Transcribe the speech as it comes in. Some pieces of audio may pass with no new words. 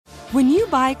When you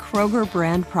buy Kroger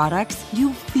brand products,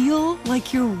 you feel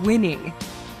like you're winning.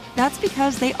 That's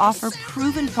because they offer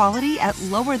proven quality at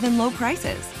lower than low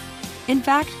prices. In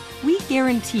fact, we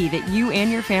guarantee that you and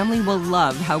your family will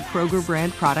love how Kroger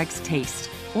brand products taste,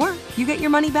 or you get your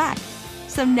money back.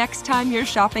 So next time you're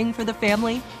shopping for the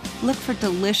family, look for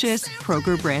delicious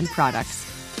Kroger brand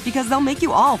products, because they'll make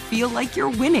you all feel like you're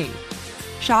winning.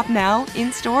 Shop now,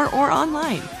 in-store, or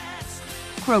online.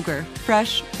 Kroger,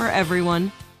 fresh for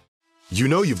everyone. You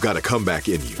know you've got a comeback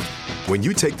in you. When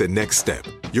you take the next step,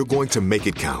 you're going to make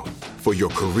it count. For your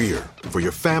career, for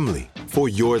your family, for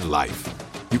your life.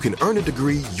 You can earn a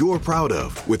degree you're proud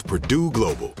of with Purdue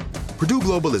Global. Purdue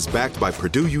Global is backed by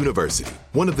Purdue University,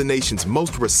 one of the nation's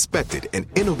most respected and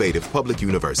innovative public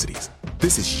universities.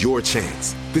 This is your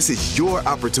chance. This is your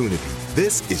opportunity.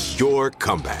 This is your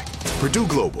comeback. Purdue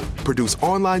Global, Purdue's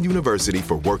online university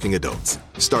for working adults.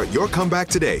 Start your comeback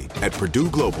today at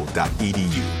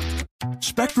purdueglobal.edu.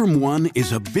 Spectrum One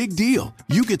is a big deal.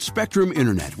 You get Spectrum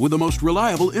Internet with the most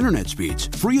reliable internet speeds,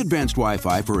 free advanced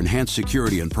Wi-Fi for enhanced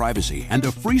security and privacy, and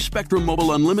a free Spectrum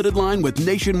Mobile Unlimited line with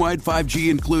nationwide 5G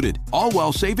included, all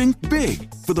while saving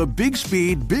big. For the big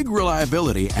speed, big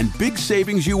reliability, and big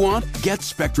savings you want, get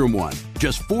Spectrum One.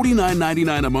 Just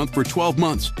 $49.99 a month for 12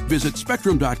 months. Visit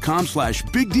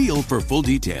spectrum.com/big deal for full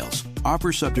details.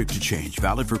 Offer subject to change.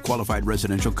 Valid for qualified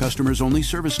residential customers only.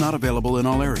 Service not available in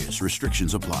all areas.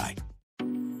 Restrictions apply.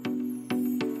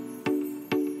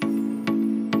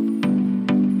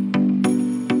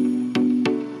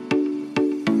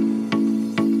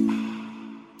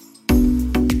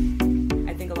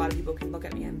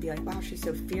 She's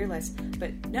so fearless,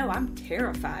 but no, I'm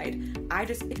terrified. I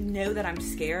just know that I'm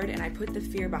scared, and I put the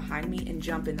fear behind me and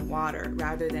jump in the water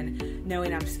rather than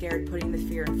knowing I'm scared, putting the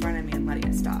fear in front of me and letting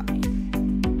it stop me.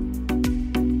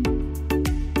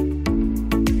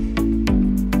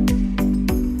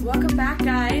 Welcome back,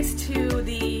 guys, to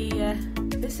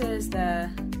this is the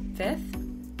fifth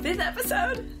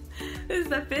episode. This is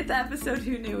the fifth episode.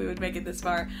 Who knew we would make it this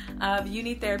far? Of You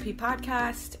Need Therapy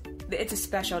podcast. It's a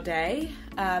special day.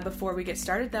 Before we get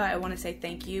started, though, I want to say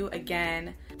thank you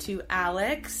again to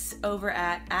Alex over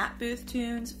at Booth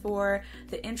Tunes for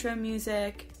the intro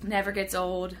music. Never gets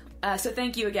old. So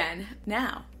thank you again.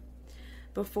 Now,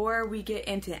 before we get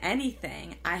into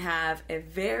anything, I have a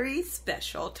very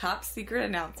special top secret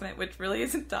announcement, which really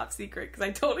isn't top secret because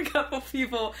I told a couple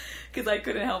people because I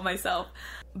couldn't help myself.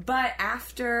 But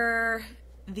after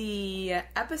the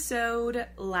episode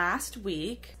last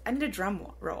week, I need a drum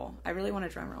roll. I really want a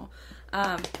drum roll.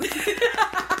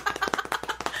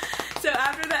 So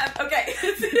after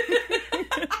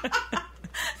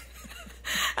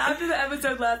after the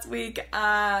episode last week,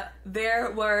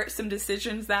 there were some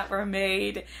decisions that were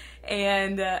made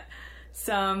and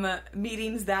some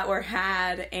meetings that were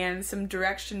had and some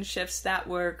direction shifts that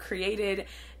were created,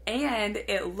 and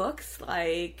it looks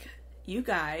like you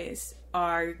guys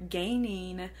are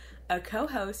gaining a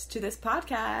co-host to this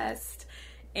podcast,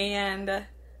 and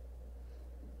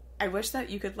I wish that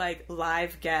you could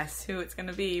live guess who it's going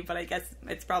to be, but I guess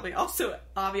it's probably also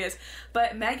obvious.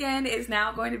 But Megan is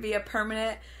now going to be a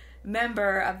permanent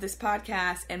member of this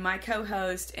podcast and my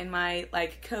co-host and my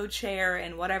co-chair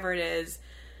and whatever it is.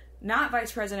 Not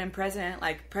vice president and president,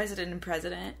 president and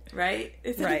president, right?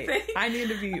 Is that right. a thing? I need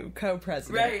to be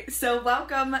co-president. Right. So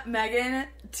welcome, Megan,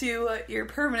 to your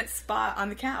permanent spot on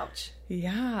the couch.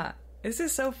 Yeah. This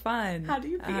is so fun. How do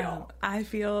you feel? I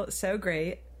feel so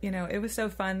great. It was so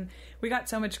fun. We got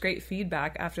so much great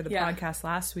feedback after the podcast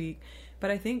last week.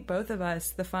 But I think both of us,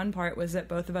 the fun part was that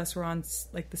both of us were on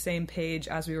the same page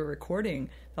as we were recording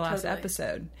the last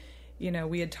episode.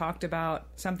 We had talked about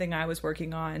something I was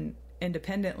working on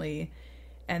independently,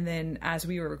 and then as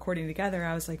we were recording together,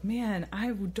 I was like, man,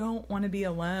 I don't want to be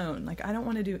alone. I don't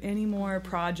want to do any more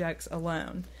projects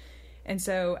alone. And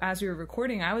so as we were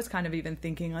recording, I was kind of even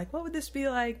thinking what would this be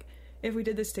like if we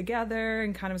did this together,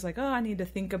 and kind of was like, oh, I need to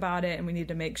think about it and we need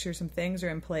to make sure some things are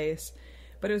in place.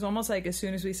 But it was almost like as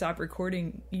soon as we stopped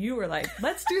recording, you were like,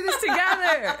 let's do this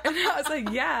together. And I was like,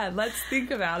 yeah, let's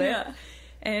think about it. Yeah.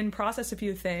 And process a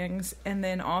few things. And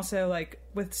then also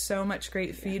with so much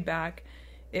great feedback,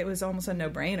 it was almost a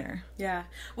no-brainer. Yeah.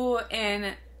 Well,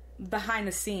 and behind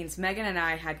the scenes, Megan and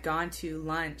I had gone to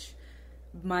lunch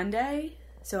Monday.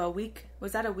 So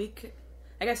was that a week?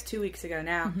 I guess 2 weeks ago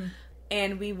now. Mm-hmm.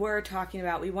 And we were talking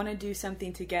about, we want to do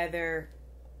something together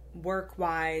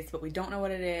work-wise, but we don't know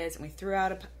what it is. And we threw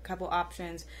out a couple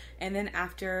options. And then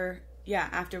after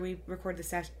we recorded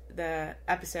the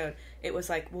episode, it was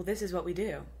well, this is what we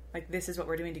do. This is what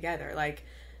we're doing together.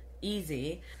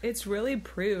 Easy. It's really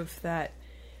proof that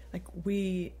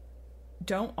we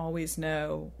don't always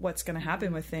know what's going to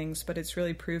happen with things, but it's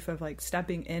really proof of like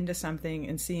stepping into something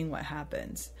and seeing what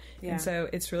happens. Yeah. And so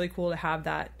it's really cool to have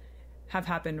that have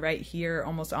happened right here,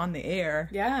 almost on the air.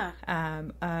 Yeah.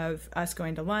 Of us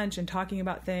going to lunch and talking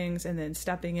about things, and then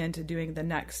stepping into doing the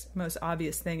next most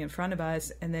obvious thing in front of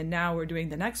us. And then now we're doing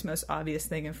the next most obvious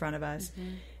thing in front of us.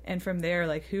 Mm-hmm. And from there,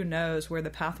 like, who knows where the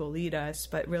path will lead us.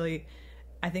 But really,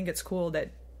 I think it's cool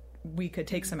that we could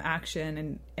take some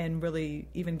action and really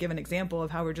even give an example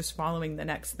of how we're just following the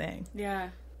next thing. Yeah.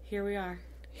 Here we are.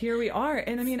 Here we are.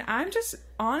 And I mean, I just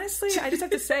have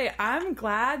to say, I'm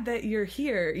glad that you're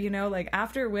here. You know, like,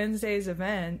 after Wednesday's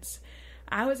events,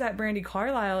 I was at Brandi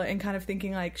Carlile and kind of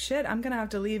thinking like, shit, I'm going to have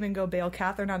to leave and go bail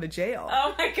Catherine out of jail.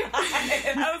 Oh my God.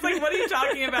 I was like, what are you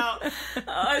talking about?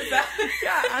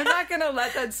 Yeah, I'm not going to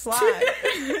let that slide.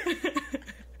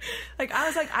 Like, I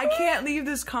was like, I can't leave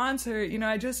this concert. You know,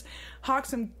 I just hawked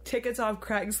some tickets off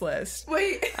Craigslist.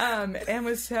 Wait. And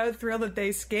was so thrilled that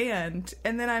they scanned.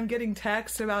 And then I'm getting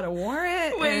texts about a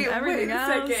warrant and everything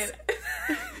else. Wait a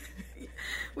second.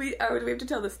 we have to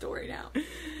tell the story now.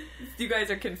 You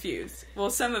guys are confused. Well,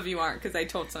 some of you aren't, because I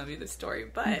told some of you the story.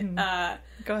 But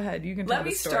go ahead. You can tell the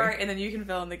story. Let me start, and then you can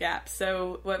fill in the gaps.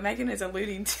 So what Megan is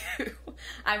alluding to,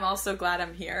 I'm also glad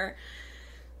I'm here.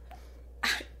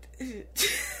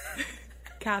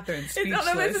 Catherine,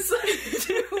 speechless. This is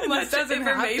like too much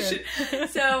information.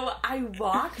 So I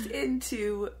walked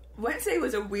into Wednesday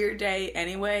was a weird day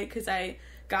anyway, because I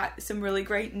got some really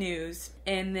great news,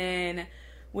 and then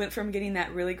went from getting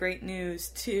that really great news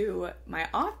to my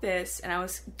office, and I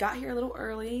got here a little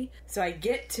early. So I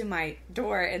get to my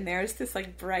door, and there's this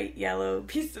like bright yellow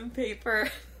piece of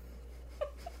paper.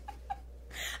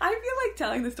 I feel like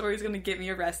telling the story is going to get me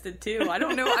arrested, too. I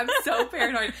don't know. I'm so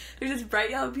paranoid. There's this bright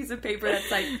yellow piece of paper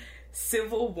that's, like,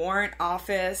 civil warrant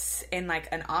office, and, like,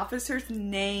 an officer's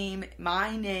name,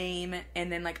 my name,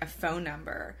 and then, like, a phone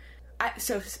number.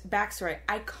 So, backstory.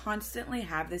 I constantly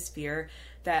have this fear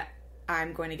that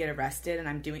I'm going to get arrested,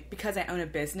 and because I own a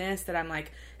business, that I'm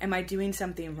like, am I doing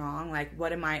something wrong? Like,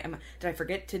 did I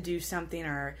forget to do something,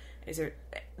 or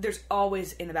there's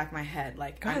always in the back of my head,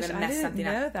 like, gosh, I'm going to mess something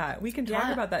up. I didn't know that. We can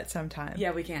talk about that sometime.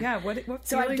 Yeah, we can. Yeah, what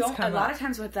so I don't, a lot of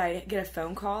times when I get a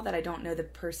phone call that I don't know the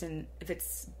person, if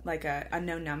it's like a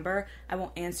unknown number, I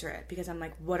won't answer it, because I'm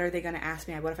like, what are they going to ask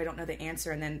me? What if I don't know the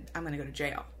answer, and then I'm going to go to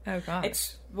jail? Oh, gosh.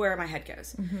 It's where my head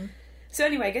goes. Mm-hmm. So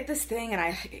anyway, I get this thing, and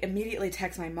I immediately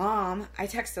text my mom. I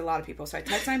text a lot of people. So I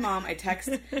text my mom, I text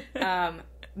Megan,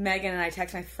 and I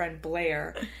text my friend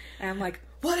Blair. And I'm like,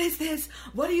 what is this?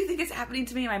 What do you think is happening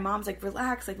to me? And my mom's like,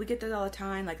 relax. Like, we get this all the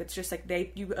time. Like, it's just like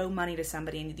you owe money to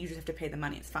somebody, and you just have to pay the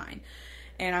money. It's fine.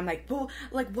 And I'm like, well,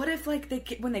 like, what if,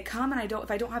 like, when they come and if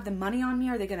I don't have the money on me,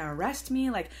 are they going to arrest me?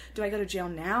 Like, do I go to jail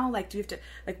now? Like, do you have to,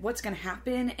 like, what's going to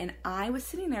happen? And I was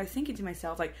sitting there thinking to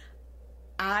myself, like,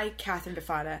 Catherine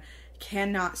DeFada,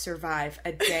 cannot survive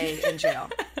a day in jail.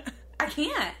 I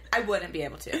can't. I wouldn't be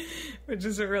able to. Which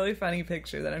is a really funny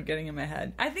picture that I'm getting in my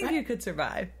head. I think you could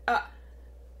survive.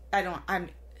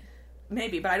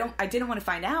 Maybe, but I didn't want to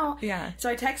find out. Yeah. So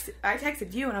I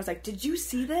texted you, and I was like, did you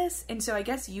see this? And so I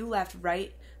guess you left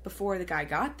right before the guy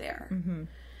got there. Mm-hmm.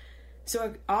 So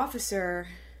an officer,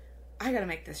 I gotta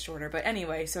make this shorter, but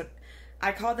anyway, so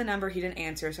I called the number, he didn't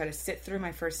answer, so I had to sit through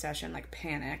my first session, like,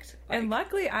 panicked. And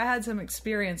luckily, I had some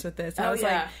experience with this. I was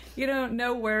like,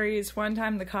 no worries. One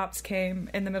time the cops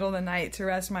came in the middle of the night to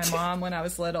arrest my mom when I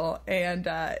was little, and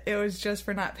it was just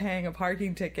for not paying a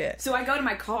parking ticket. So I go to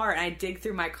my car, and I dig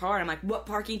through my car, and I'm like, what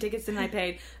parking tickets didn't I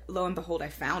pay? Lo and behold, I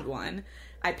found one.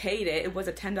 I paid it. It was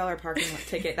a $10 parking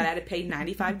ticket that I had to pay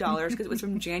 $95 because it was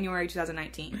from January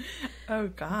 2019. Oh,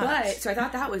 gosh. But, so I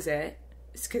thought that was it,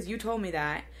 because you told me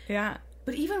that. Yeah.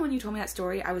 But even when you told me that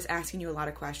story, I was asking you a lot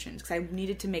of questions because I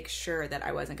needed to make sure that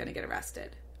I wasn't going to get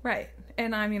arrested. Right.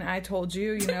 And I mean, I told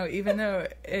you, even though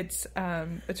it's a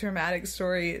traumatic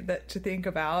story to think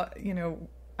about,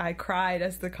 I cried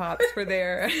as the cops were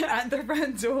there at the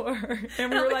front door.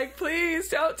 And we were like, please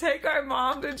don't take our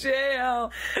mom to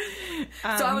jail.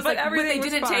 So I was like, but they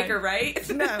didn't take her, right?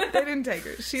 No, they didn't take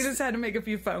her. She just had to make a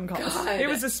few phone calls. God. It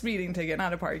was a speeding ticket,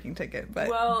 not a parking ticket. But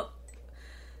well,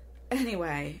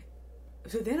 anyway...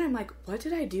 So then I'm like, what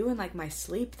did I do in, like, my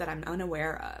sleep that I'm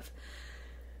unaware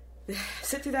of?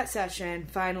 Sit through that session.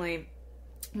 Finally,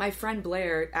 my friend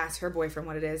Blair asks her boyfriend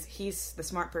what it is. He's the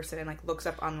smart person and, like, looks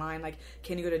up online, like,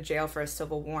 can you go to jail for a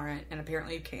civil warrant? And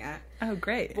apparently you can't. Oh,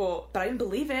 great. Well, but I didn't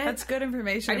believe it. That's good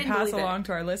information to pass along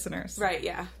to our listeners. Right,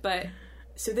 yeah. But,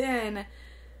 so then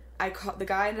the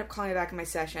guy ended up calling me back in my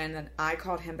session, and I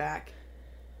called him back.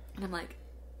 And I'm like,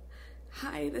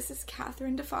 hi, this is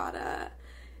Catherine DeFada.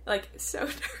 Like, so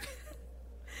nervous.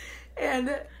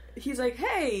 And he's like,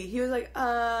 hey, he was like,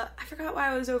 I forgot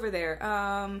why I was over there.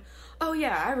 Oh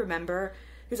yeah, I remember.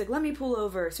 He was like, let me pull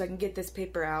over so I can get this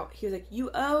paper out. He was like, you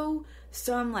owe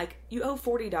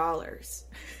 $40.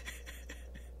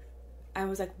 I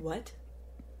was like, what?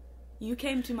 You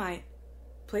came to my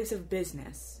place of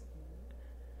business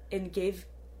and gave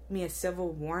me a civil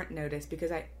warrant notice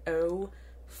because I owe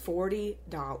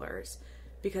 $40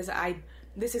 because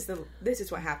this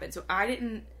is what happened. So I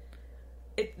didn't,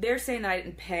 they're saying that I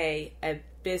didn't pay a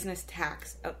business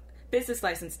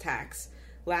license tax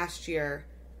last year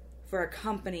for a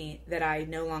company that I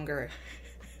no longer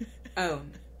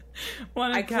own.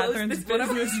 One of Catherine's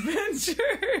business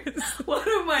ventures. One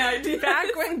of my ideas.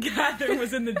 Back when Catherine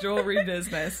was in the jewelry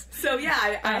business. So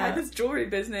yeah, I had this jewelry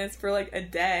business for like a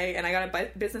day, and I got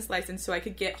a business license so I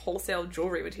could get wholesale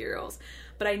jewelry materials.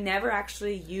 But I never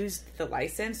actually used the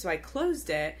license, so I closed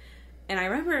it. And I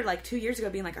remember like 2 years ago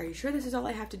being like, are you sure this is all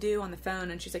I have to do on the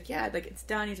phone? And she's like, yeah, like it's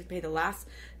done. You have to pay the last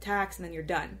tax and then you're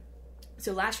done.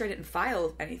 So last year I didn't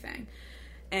file anything.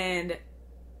 And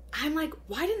I'm like,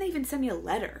 why didn't they even send me a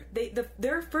letter?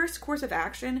 Their first course of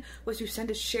action was to send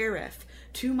a sheriff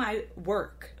to my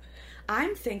work.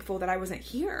 I'm thankful that I wasn't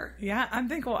here. Yeah, I'm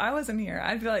thankful I wasn't here.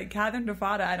 I feel like Catherine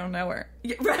DeFada, I don't know her.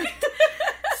 Yeah, right.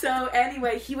 So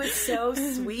anyway, he was so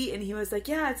sweet, and he was like,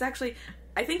 yeah, it's actually...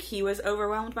 I think he was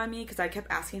overwhelmed by me because I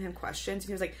kept asking him questions. And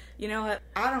he was like, you know what?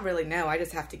 I don't really know. I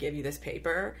just have to give you this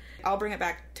paper. I'll bring it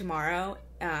back tomorrow,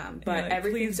 but like,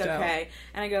 everything's okay.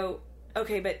 And I go,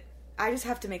 okay, but I just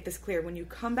have to make this clear. When you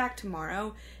come back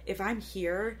tomorrow, if I'm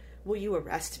here, will you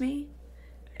arrest me?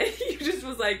 And he just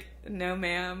was like, no,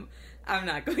 ma'am. I'm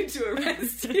not going to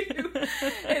arrest you.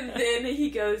 And then he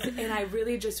goes, and I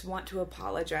really just want to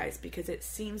apologize because it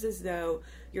seems as though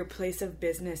your place of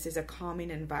business is a calming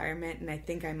environment, and I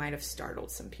think I might have startled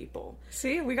some people.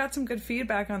 See, we got some good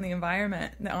feedback on the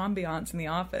environment, the ambiance in the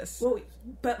office. Well,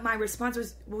 but my response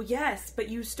was, well, yes, but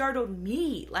you startled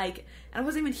me. Like, and I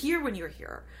wasn't even here when you were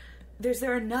here. Is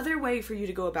there another way for you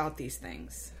to go about these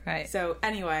things? Right. So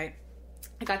anyway,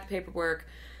 I got the paperwork.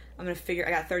 I'm going to figure...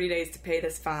 I got 30 days to pay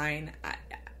this fine.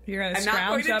 You're going to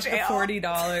scrounge up the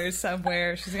 $40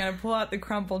 somewhere. She's going to pull out the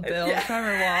crumpled bill from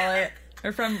her wallet.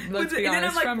 Or from, let's be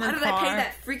honest, from her car. How did I pay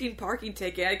that freaking parking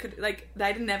ticket? I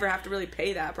didn't never have to really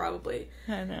pay that, probably.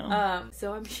 I know.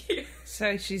 So I'm here.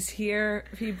 So she's here,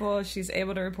 people. She's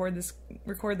able to record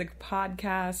the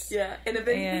podcast. Yeah, and if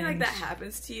anything like that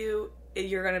happens to you...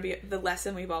 You're going to be... The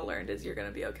lesson we've all learned is you're going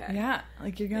to be okay. Yeah,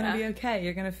 like you're going to be okay.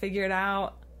 You're going to figure it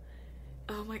out.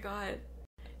 Oh my God.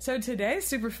 So today's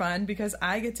super fun because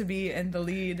I get to be in the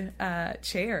lead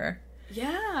chair.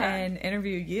 Yeah. And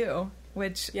interview you,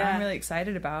 which I'm really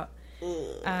excited about.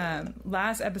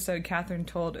 Last episode, Catherine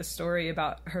told a story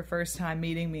about her first time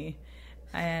meeting me.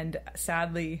 And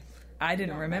sadly, I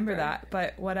didn't remember that.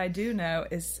 But what I do know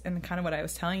is, and kind of what I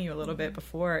was telling you a little bit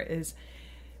before, is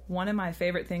one of my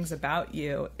favorite things about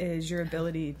you is your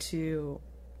ability to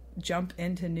jump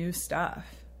into new stuff.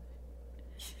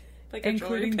 Like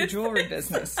including the jewelry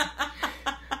business.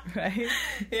 Right?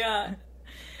 Yeah.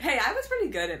 Hey, I was pretty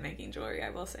good at making jewelry, I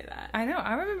will say that. I know.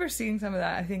 I remember seeing some of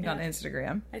that, I think, on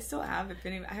Instagram. I still have.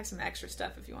 I have some extra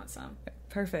stuff if you want some.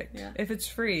 Perfect. Yeah. If it's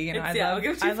free, you know, I'll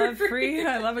give it to you for free.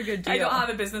 I love a good deal. I don't have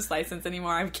a business license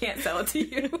anymore. I can't sell it to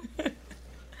you.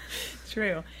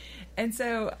 True. And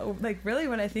so, like, really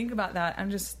when I think about that,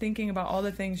 I'm just thinking about all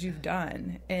the things you've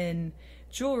done in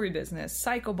jewelry business,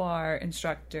 cycle bar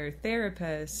instructor,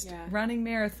 therapist, running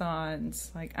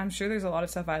marathons. Like, I'm sure there's a lot of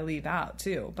stuff I leave out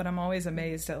too, but I'm always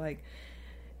amazed at, like,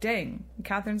 dang,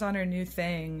 Catherine's on her new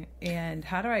thing, and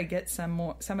how do I get some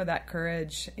of that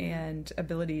courage and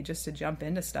ability just to jump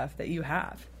into stuff that you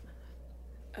have?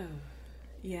 Oh,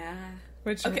 yeah.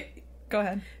 Okay, go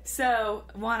ahead. So,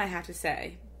 one, I have to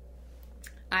say,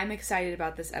 I'm excited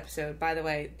about this episode. By the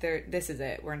way, this is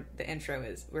it. The intro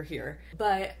is, we're here.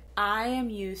 But I am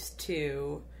used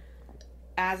to,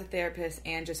 as a therapist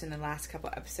and just in the last couple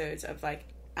episodes, of like,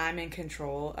 I'm in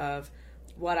control of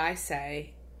what I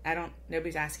say.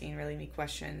 Nobody's asking really me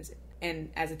questions. And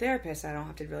as a therapist, I don't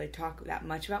have to really talk that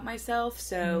much about myself.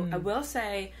 So I will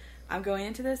say I'm going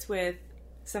into this with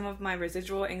some of my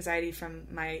residual anxiety from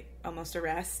my almost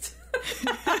arrest.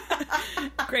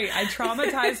 Great. I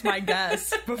traumatized my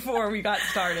guests before we got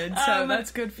started, so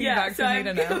that's good feedback for me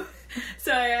to know.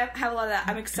 So I have a lot of that.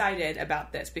 I'm excited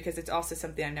about this because it's also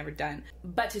something I've never done.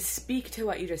 But to speak to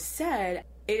what you just said,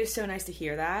 it is so nice to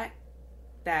hear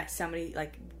that somebody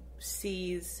like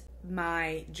sees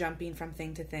my jumping from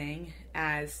thing to thing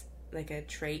as like a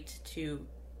trait to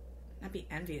not be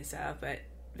envious of, but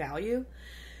value.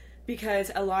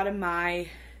 Because a lot of my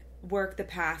work the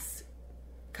past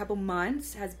couple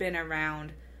months has been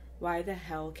around why the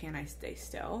hell can't I stay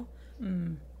still?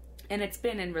 And it's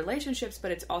been in relationships,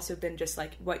 but it's also been just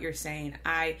like what you're saying.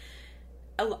 I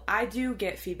do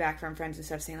get feedback from friends and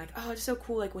stuff saying like, oh, it's so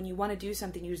cool. Like when you want to do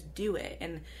something, you just do it.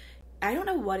 And I don't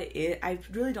know what it is. I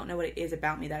really don't know what it is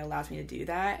about me that allows me to do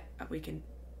that. We can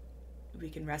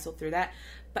wrestle through that.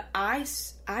 But I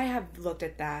have looked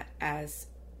at that as,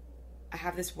 I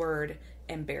have this word,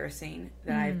 embarrassing,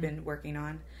 that I've been working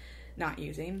on not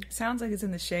using. Sounds like it's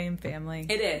in the shame family.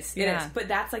 It is. It is. But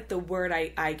that's like the word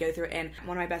I go through. And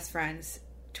one of my best friends,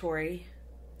 Tori,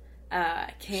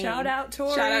 came. Shout out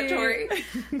Tori.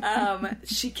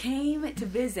 She came to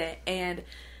visit, and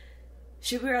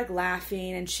we were like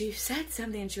laughing, and she said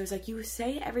something, and she was like, you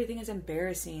say everything is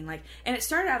embarrassing, like, and it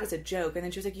started out as a joke, and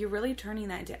then she was like, you're really turning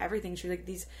that into everything. She was like,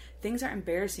 these things are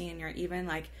embarrassing, and you're even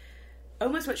like,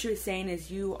 almost what she was saying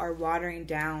is you are watering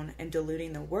down and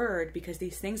diluting the word, because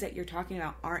these things that you're talking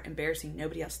about aren't embarrassing.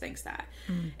 Nobody else thinks that.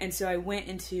 And so I went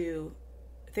into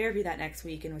therapy that next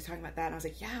week and was talking about that, and I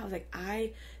was like,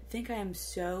 I think I am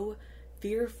so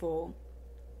fearful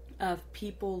of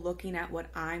people looking at what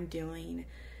I'm doing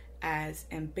as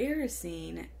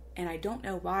embarrassing, and I don't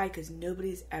know why, because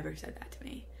nobody's ever said that to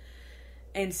me.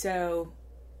 And so,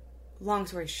 long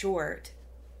story short,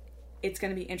 it's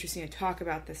going to be interesting to talk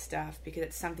about this stuff, because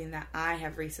it's something that I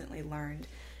have recently learned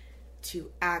to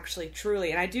actually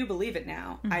truly, and I do believe it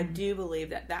now, I do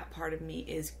believe that part of me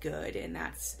is good, and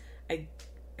that's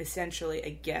essentially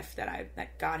a gift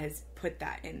that God has put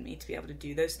that in me to be able to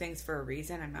do those things for a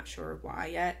reason. I'm not sure why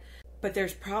yet, but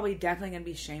there's probably definitely going to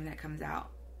be shame that comes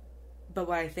out. But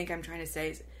what I think I'm trying to say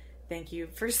is thank you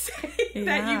for saying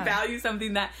that you value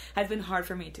something that has been hard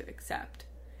for me to accept.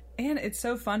 And it's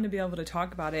so fun to be able to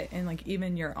talk about it, and like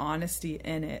even your honesty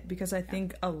in it, because I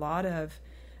think a lot of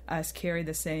us carry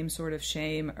the same sort of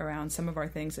shame around some of our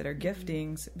things that are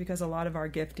giftings, because a lot of our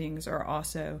giftings are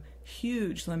also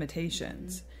huge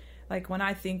limitations. Like when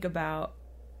I think about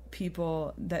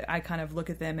people that I kind of look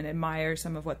at them and admire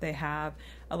some of what they have,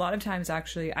 a lot of times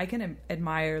actually I can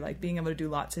admire like being able to do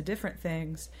lots of different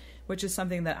things, which is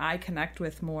something that I connect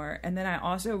with more. And then I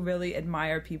also really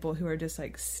admire people who are just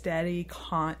like steady,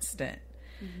 constant.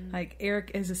 Like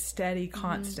Eric is a steady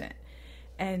constant.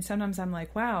 And sometimes I'm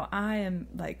like, wow, I am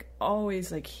like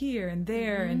always like here and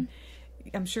there. And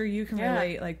I'm sure you can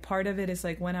relate. Like part of it is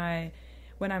like when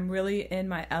I'm really in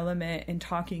my element and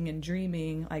talking and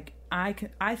dreaming, like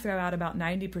I throw out about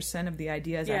 90% of the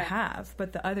ideas I have,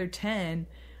 but the other 10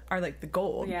 are like the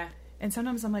gold. Yeah. And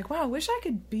sometimes I'm like, wow, I wish I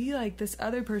could be like this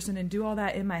other person and do all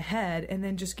that in my head and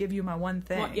then just give you my one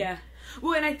thing.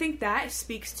 Well, and I think that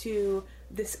speaks to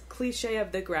this cliche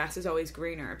of the grass is always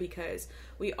greener, because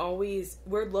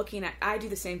we're looking at, I do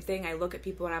the same thing. I look at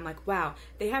people and I'm like, wow,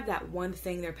 they have that one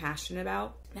thing they're passionate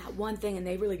about, that one thing, and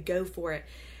they really go for it.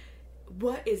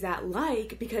 What is that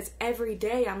like? Because every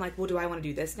day I'm like, well, do I want to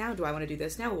do this now? Do I want to do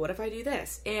this now? Well, what if I do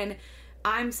this? And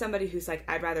I'm somebody who's like,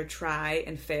 I'd rather try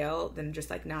and fail than just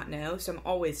like not know. So I'm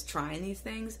always trying these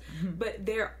things. But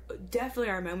there definitely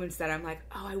are moments that I'm like,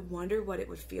 oh, I wonder what it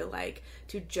would feel like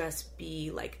to just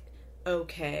be like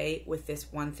okay with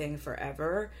this one thing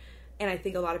forever. And I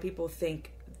think a lot of people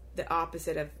think the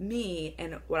opposite of me.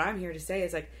 And what I'm here to say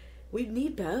is like, we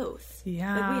need both.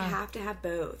 Yeah. Like we have to have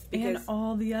both. Because, and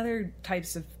all the other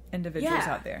types of individuals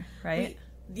out there, right?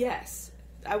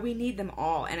 We need them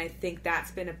all. And I think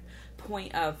that's been a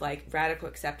point of like radical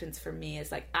acceptance for me,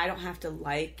 is like I don't have to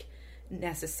like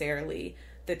necessarily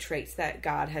the traits that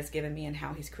God has given me and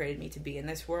how he's created me to be in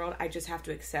this world. I just have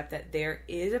to accept that there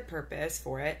is a purpose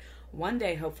for it. One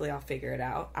day, hopefully I'll figure it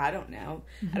out. I don't know.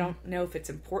 I don't know if it's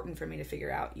important for me to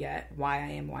figure out yet why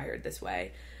I am wired this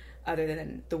way, other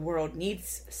than the world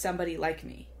needs somebody like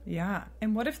me. Yeah.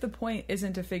 And what if the point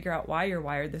isn't to figure out why you're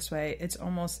wired this way? It's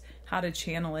almost how to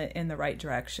channel it in the right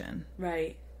direction.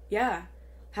 Right. Yeah.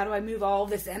 How do I move all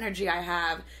this energy I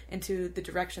have into the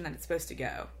direction that it's supposed to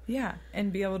go? Yeah.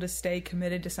 And be able to stay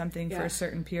committed to something for a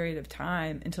certain period of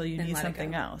time until you need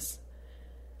something else.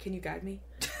 Can you guide me?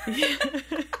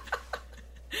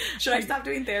 Should I stop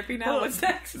doing therapy now? Well, what's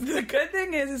next? The good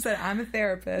thing is that I'm a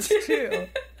therapist too.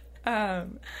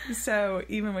 So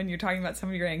even when you're talking about some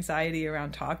of your anxiety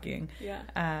around talking,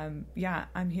 I'm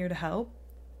here to help.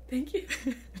 Thank you.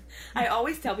 I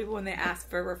always tell people when they ask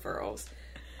for referrals,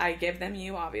 I give them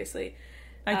you, obviously.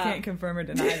 I can't confirm or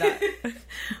deny that.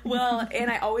 Well,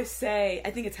 and I always say,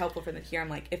 I think it's helpful for them to hear, I'm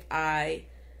like, if I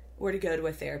were to go to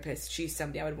a therapist, she's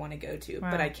somebody I would want to go to,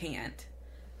 but I can't.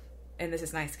 And this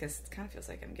is nice because it kind of feels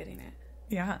like I'm getting it.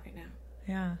 Yeah. Right now.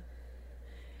 Yeah.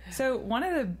 So one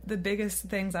of the biggest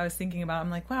things I was thinking about,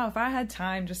 I'm like, wow, if I had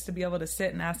time just to be able to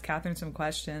sit and ask Catherine some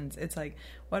questions, it's like,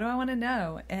 what do I want to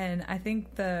know? And I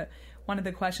think one of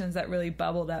the questions that really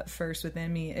bubbled up first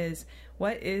within me is,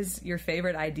 what is your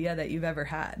favorite idea that you've ever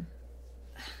had?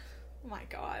 Oh my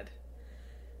God.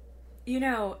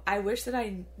 I wish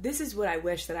that this is what I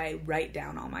wish that I write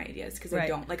down all my ideas, because I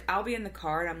don't. Like, I'll be in the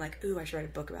car and I'm like, ooh, I should write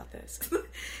a book about this.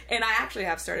 And I actually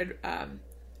have started,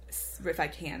 if I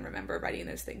can remember, writing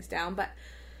those things down. But,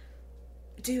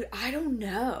 dude, I don't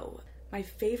know. My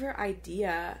favorite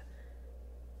idea,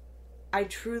 I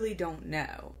truly don't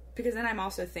know. Because then I'm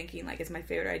also thinking, like, is my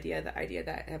favorite idea the idea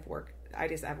that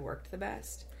ideas that have worked the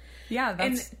best? Yeah,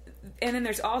 that's... And then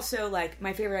there's also, like,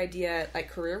 my favorite idea, like,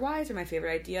 career-wise, or my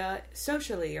favorite idea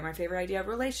socially, or my favorite idea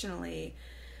relationally.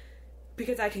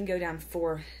 Because I can go down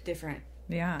 4 different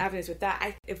avenues with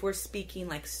that. If we're speaking,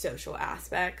 like, social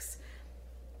aspects,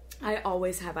 I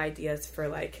always have ideas for,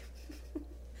 like,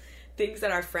 things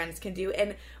that our friends can do.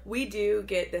 And we do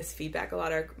get this feedback a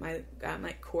lot.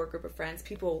 My core group of friends,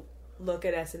 people look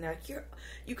at us and they're like,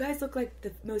 you guys look like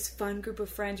the most fun group of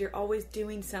friends. You're always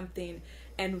doing something.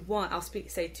 And I'll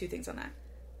say 2 things on that.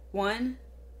 1,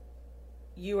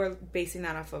 you are basing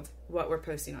that off of what we're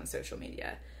posting on social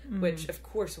media, which, of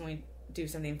course, when we do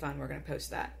something fun, we're going to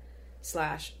post that.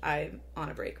 / I'm on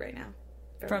a break right now.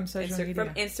 From social media?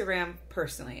 From Instagram,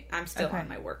 personally. I'm still on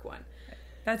my work one.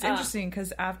 That's interesting,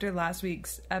 because after last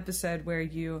week's episode where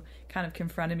you kind of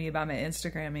confronted me about my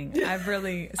Instagramming, I've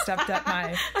really stepped up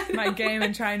my game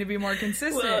and trying to be more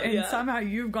consistent, and somehow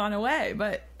you've gone away.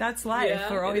 But that's life.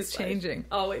 Yeah, we're always changing. Life.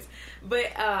 Always.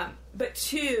 But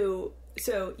 2,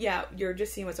 so yeah, you're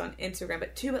just seeing what's on Instagram.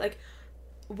 But 2, like,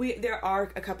 there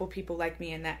are a couple people like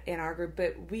me in our group,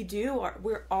 but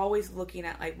we're always looking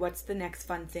at, like, what's the next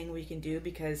fun thing we can do,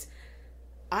 because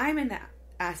I'm in that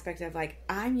aspect of, like,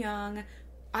 I'm young.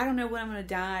 I don't know when I'm going to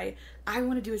die. I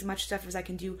want to do as much stuff as I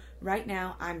can do right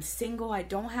now. I'm single. I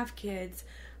don't have kids.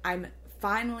 I'm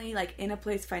finally, like, in a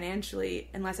place financially,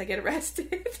 unless I get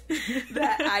arrested,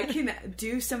 that I can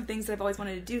do some things that I've always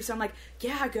wanted to do. So I'm like,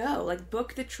 yeah, go. Like,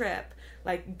 book the trip.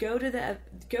 Like, go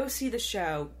see the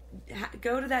show.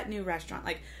 Go to that new restaurant.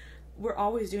 Like, we're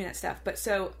always doing that stuff. But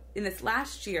so in this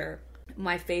last year,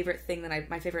 my favorite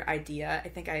idea I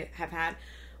think I have had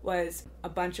was, a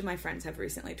bunch of my friends have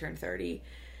recently turned 30.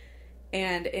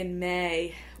 And in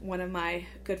May, one of my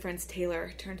good friends,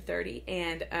 Taylor, turned 30.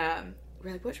 And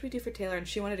we're like, what should we do for Taylor? And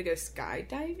she wanted to go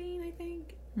skydiving, I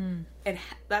think. And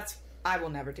I will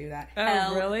never do that.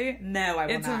 Oh, really? No, I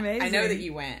will not. It's amazing. I know that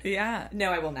you went. Yeah.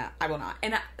 No, I will not. I will not.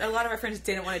 And a lot of our friends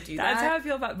didn't want to do that. That's how I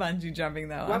feel about bungee jumping,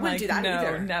 though. Well, I wouldn't do that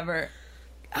either. No, never.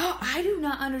 Oh, I do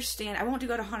not understand. I won't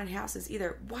go to haunted houses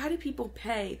either. Why do people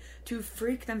pay to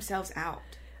freak themselves out?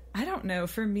 I don't know.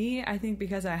 For me, I think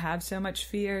because I have so much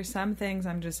fear, some things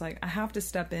I'm just like, I have to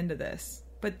step into this.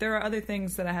 But there are other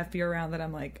things that I have fear around that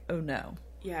I'm like, oh no.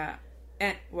 Yeah.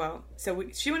 And, so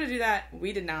she wanted to do that.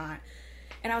 We did not.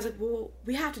 And I was like, well,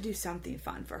 we have to do something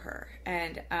fun for her.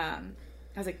 And I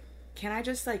was like, can I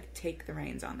just, like, take the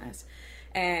reins on this?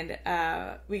 And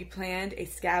we planned a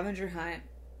scavenger hunt.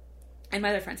 And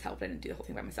my other friends helped. I didn't do the whole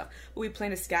thing by myself. But we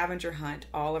planned a scavenger hunt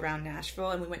all around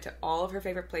Nashville. And we went to all of her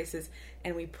favorite places.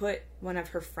 And we put one of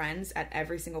her friends at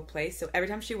every single place. So every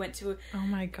time she went to... Oh,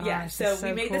 my gosh. Yeah, so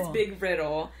we made this big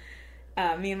riddle.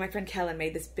 Me and my friend Kellen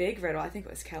made this big riddle. I think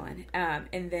it was Kellen.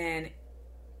 And then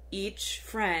each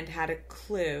friend had a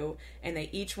clue. And they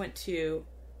each went to...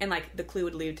 And, like, the clue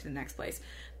would lead to the next place.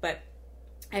 But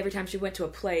every time she went to a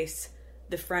place,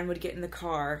 the friend would get in the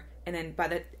car... And then by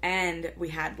the end, we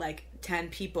had, like, 10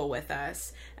 people with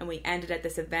us. And we ended at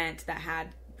this event that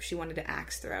she wanted to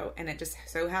axe throw. And it just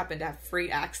so happened to have free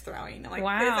axe throwing. I'm like,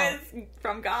 wow. This is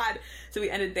from God. So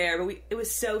we ended there. But it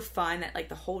was so fun that, like,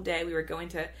 the whole day we were going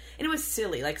to... And it was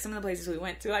silly. Like, some of the places we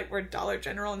went to, like, were Dollar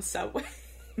General and Subway.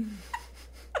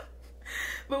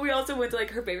 But we also went to,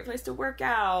 like, her favorite place to work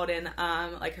out. And,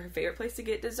 like, her favorite place to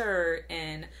get dessert.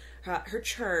 And her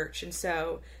church. And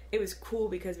so... It was cool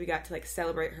because we got to, like,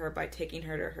 celebrate her by taking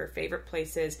her to her favorite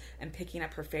places and picking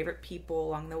up her favorite people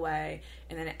along the way.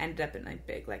 And then it ended up in a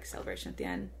big, like, celebration at the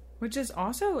end. Which is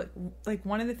also, like,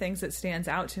 one of the things that stands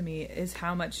out to me is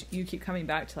how much you keep coming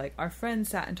back to, like, our friends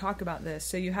sat and talked about this.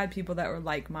 So you had people that were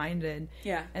like-minded.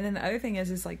 Yeah. And then the other thing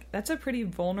is like, that's a pretty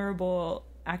vulnerable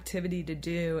activity to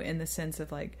do in the sense of,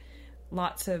 like,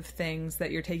 lots of things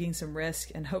that you're taking some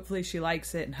risk, and hopefully she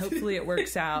likes it, and hopefully it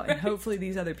works out, and hopefully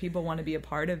these other people want to be a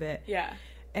part of it. Yeah.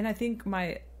 And I think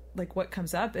what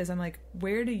comes up is I'm like,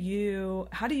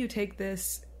 how do you take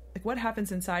this, like, what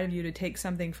happens inside of you to take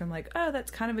something from, like, oh,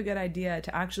 that's kind of a good idea,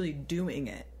 to actually doing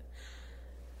it?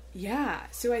 Yeah.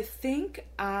 So I think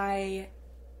I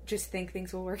just think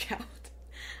things will work out.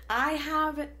 I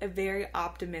have a very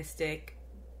optimistic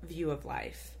view of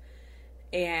life.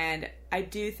 And I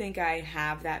do think I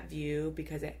have that view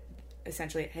because it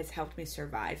has helped me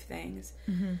survive things.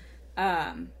 Mm-hmm.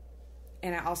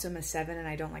 And I also am a 7 and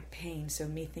I don't like pain. So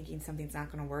me thinking something's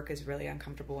not going to work is really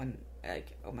uncomfortable and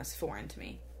like almost foreign to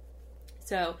me.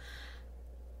 So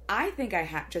I think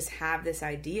I just have this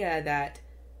idea that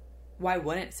why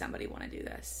wouldn't somebody want to do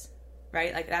this?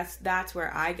 Right? Like that's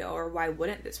where I go. Or why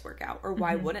wouldn't this work out? Or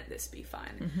why wouldn't this be fun?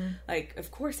 Mm-hmm. Like,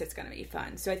 of course it's going to be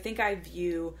fun. So I think I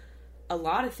view a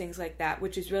lot of things like that,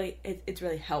 which is really, it's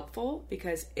really helpful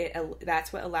because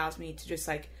that's what allows me to just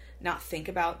like not think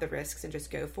about the risks and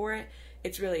just go for it.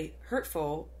 It's really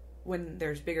hurtful when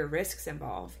there's bigger risks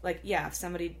involved. Like, yeah, if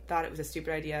somebody thought it was a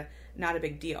stupid idea, not a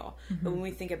big deal. Mm-hmm. But when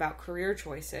we think about career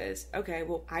choices, okay,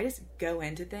 well, I just go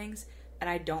into things and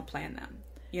I don't plan them,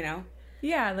 you know?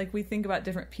 Yeah, like we think about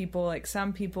different people. Like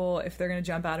some people, if they're going to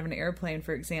jump out of an airplane,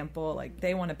 for example, like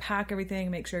they want to pack everything,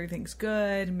 make sure everything's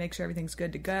good, make sure everything's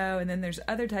good to go. And then there's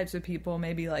other types of people,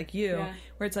 maybe like you,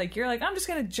 where it's like, you're like, I'm just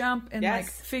going to jump and like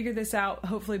figure this out,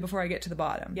 hopefully before I get to the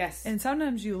bottom. Yes. And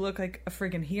sometimes you look like a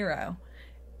friggin' hero.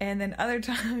 And then other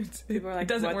times people are like, it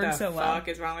doesn't work so well. What the fuck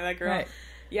is wrong with that girl? Right.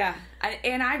 Yeah.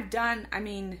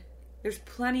 There's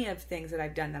plenty of things that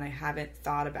I've done that I haven't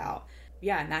thought about.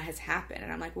 Yeah, and that has happened.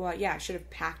 And I'm like, well, yeah, I should have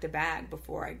packed a bag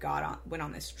before I went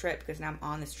on this trip because now I'm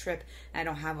on this trip and I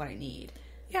don't have what I need.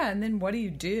 Yeah, and then what do you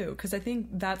do? Because I think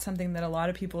that's something that a lot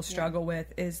of people struggle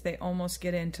with is they almost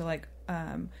get into like,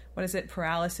 what is it?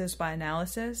 Paralysis by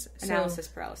analysis? Analysis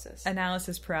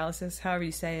paralysis, however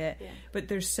you say it. Yeah. But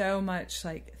there's so much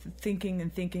like thinking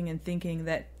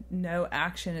that no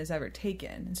action is ever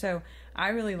taken. And so I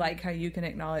really like how you can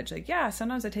acknowledge like, yeah,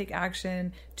 sometimes I take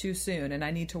action too soon and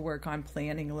I need to work on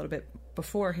planning a little bit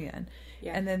beforehand.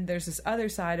 Yeah. And then there's this other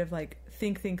side of like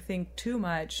think too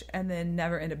much and then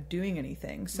never end up doing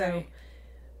anything. So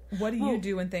what do you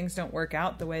do when things don't work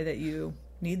out the way that you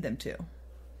need them to?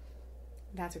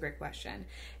 That's a great question.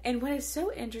 And what is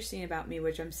so interesting about me,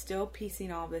 which I'm still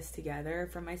piecing all this together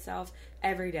for myself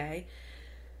every day,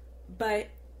 but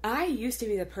I used to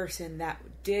be the person that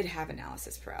did have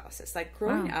analysis paralysis. Like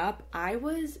growing up, I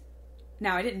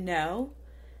didn't know.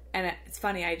 And it's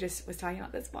funny, I just was talking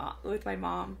about this with my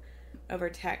mom over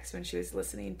text when she was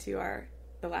listening to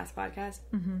the last podcast.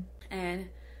 Mm-hmm. And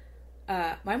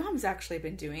my mom's actually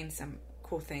been doing some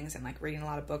cool things and like reading a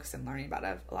lot of books and learning about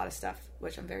a lot of stuff,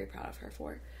 which I'm very proud of her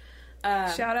for.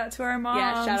 Shout out to our moms.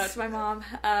 Yeah, shout out to my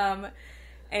mom.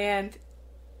 And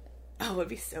it would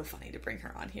be so funny to bring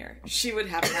her on here. She would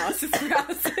have analysis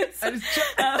paralysis.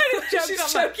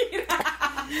 She's choking.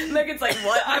 Megan's like,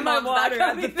 what? I'm on water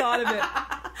at the thought of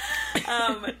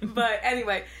it. But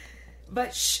anyway,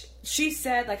 she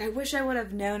said, like, I wish I would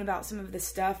have known about some of the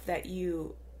stuff that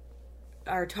you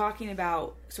are talking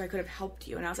about so I could have helped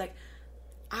you. And I was like,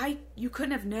 you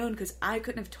couldn't have known because I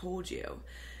couldn't have told you.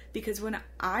 Because when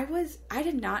I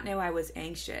did not know I was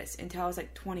anxious until I was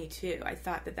like 22. I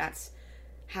thought that's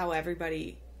how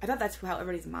everybody's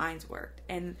minds worked.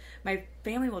 And my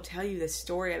family will tell you this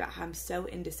story about how I'm so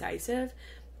indecisive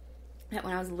that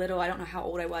when I was little, I don't know how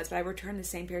old I was, but I returned the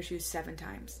same pair of shoes 7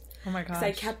 times. Oh my gosh. Because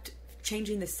I kept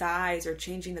changing the size or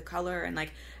changing the color and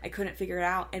like I couldn't figure it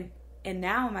out. And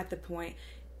now I'm at the point,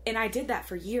 and I did that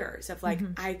for years of like,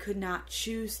 I could not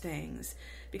choose things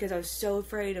because I was so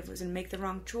afraid of was going to make the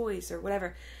wrong choice or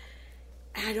whatever.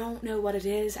 I don't know what it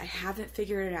is. I haven't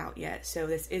figured it out yet. So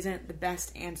this isn't the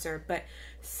best answer, but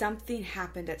something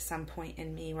happened at some point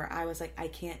in me where I was like, I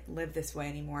can't live this way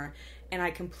anymore. And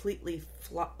I completely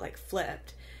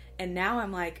flipped. And now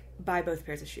I'm like, buy both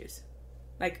pairs of shoes.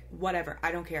 Like, whatever.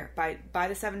 I don't care. Buy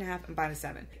the 7.5 and buy the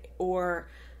 7. Or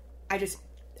I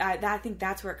think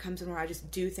that's where it comes in, where I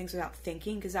just do things without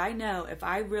thinking. Because I know if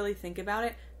I really think about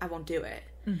it, I won't do it.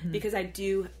 Mm-hmm. Because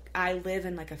I live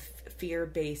in like a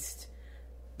fear-based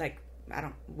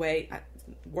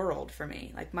world for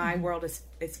me. Like my world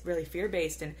it's really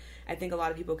fear-based, and I think a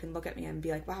lot of people can look at me and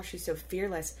be like, wow, she's so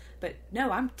fearless. But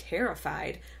no, I'm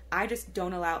terrified. I just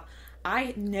don't allow.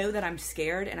 I know that I'm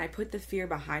scared, and I put the fear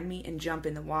behind me and jump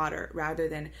in the water rather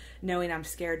than knowing I'm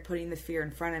scared, putting the fear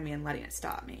in front of me and letting it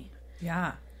stop me.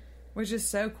 Yeah. Which is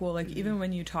so cool. Like even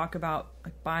when you talk about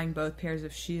like buying both pairs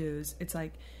of shoes, it's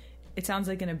like, it sounds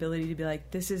like an ability to be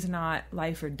like, this is not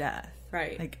life or death.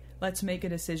 Right. Like, let's make a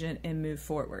decision and move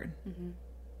forward. Mm-hmm.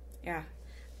 Yeah.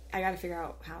 I got to figure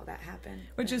out how that happened.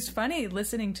 Which is funny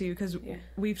listening to you, because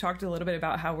we've talked a little bit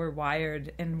about how we're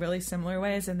wired in really similar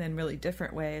ways and then really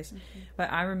different ways. Mm-hmm.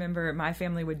 But I remember my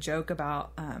family would joke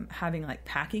about having like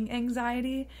packing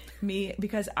anxiety,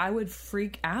 because I would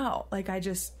freak out. Like I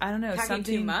don't know, packing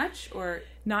something too much, or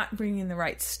not bringing the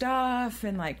right stuff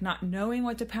and like not knowing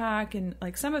what to pack. And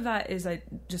like some of that is like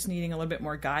just needing a little bit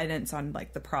more guidance on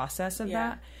like the process of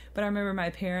that. But I remember my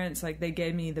parents, like they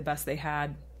gave me the best they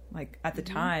had like at the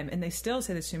time, and they still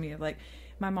say this to me of like,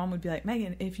 my mom would be like,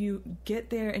 Megan, if you get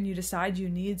there and you decide you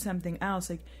need something else,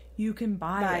 like you can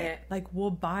buy it. Like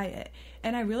we'll buy it.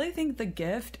 And I really think the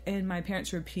gift in my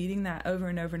parents repeating that over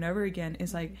and over and over again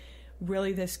is like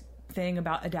really this thing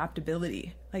about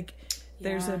adaptability. Like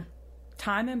there's a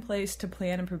time and place to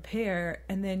plan and prepare,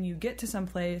 and then you get to some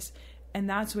place and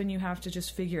that's when you have to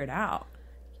just figure it out.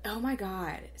 Oh my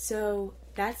God. So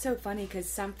that's so funny, because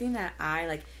something that I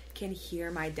like can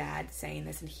hear my dad saying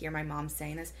this and hear my mom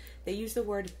saying this, they use the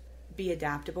word be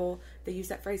adaptable. They use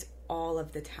that phrase all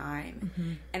of the time.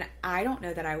 Mm-hmm. And I don't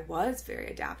know that I was very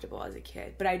adaptable as a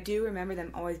kid, but I do remember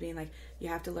them always being like, you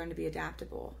have to learn to be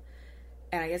adaptable.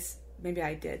 And I guess maybe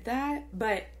I did that.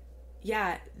 But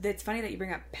yeah, it's funny that you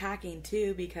bring up packing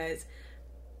too, because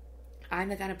I'm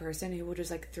the kind of person who will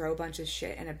just like throw a bunch of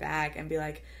shit in a bag and be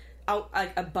like, oh,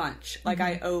 like a bunch. Like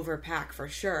I overpack for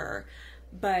sure.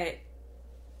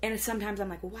 And sometimes I'm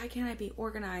like, well, why can't I be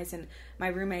organized? And my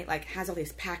roommate like has all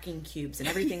these packing cubes and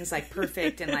everything's like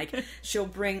perfect. And like she'll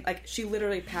bring, like she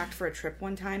literally packed for a trip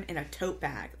one time in a tote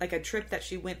bag, like a trip that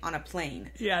she went on a plane.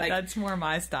 Yeah, like, that's more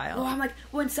my style. Well, I'm like,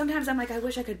 well, and sometimes I'm like, I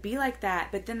wish I could be like that.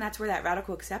 But then that's where that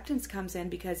radical acceptance comes in,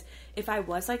 because if I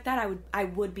was like that, I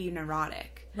would be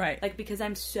neurotic. Right. Like, because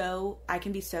I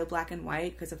can be so black and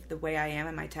white because of the way I am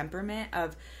and my temperament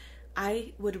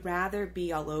I would rather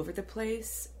be all over the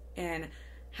place and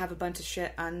have a bunch of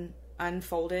shit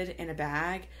unfolded in a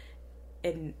bag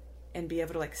and be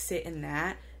able to like sit in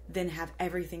that than have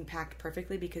everything packed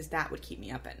perfectly, because that would keep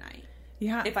me up at night.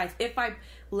 Yeah. If I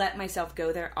let myself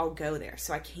go there, I'll go there.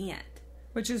 So I can't.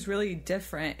 Which is really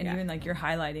different. And even like you're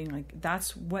highlighting, like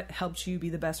that's what helps you be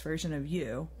the best version of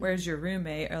you. Whereas your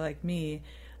roommate or like me,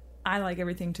 I like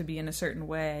everything to be in a certain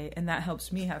way, and that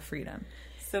helps me have freedom.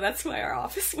 So that's why our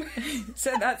office works.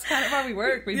 So that's kind of how we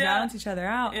work. We balance each other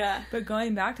out. Yeah. But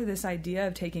going back to this idea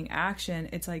of taking action,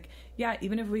 it's like, yeah,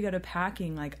 even if we go to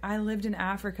packing, like I lived in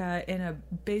Africa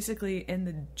basically in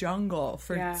the jungle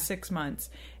for 6 months.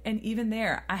 And even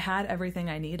there, I had everything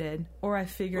I needed, or I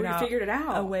figured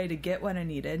out a way to get what I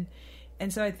needed.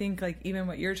 And so I think like even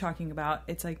what you're talking about,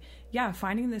 it's like, yeah,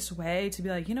 finding this way to be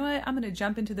like, you know what, I'm going to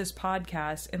jump into this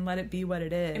podcast and let it be what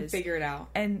it is. And figure it out.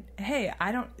 And hey,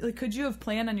 I don't, like, could you have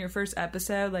planned on your first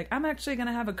episode, like, I'm actually going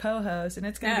to have a co-host and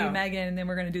it's going to be Megan and then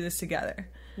we're going to do this together?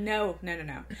 No.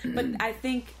 But I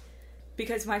think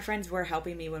because my friends were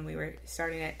helping me when we were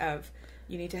starting it of,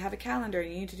 you need to have a calendar,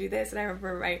 you need to do this. And I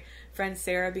remember my friend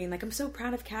Sarah being like, I'm so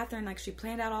proud of Catherine. Like, she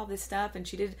planned out all this stuff and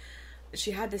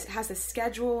has this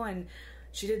schedule and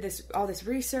she did all this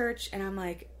research, and I'm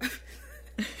like,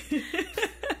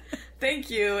 thank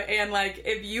you. And like,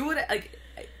 if you would like,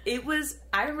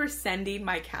 I remember sending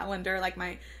my calendar, like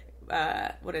my,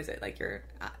 what is it? Like your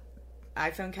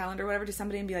iPhone calendar or whatever, to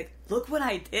somebody and be like, look what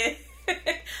I did.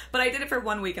 But I did it for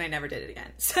 1 week and I never did it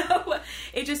again. So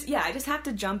I just have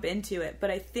to jump into it. But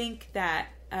I think that,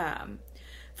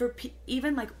 for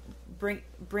even like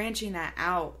branching that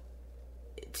out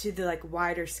to the like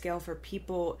wider scale for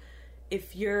people,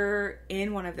 if you're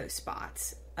in one of those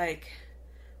spots, like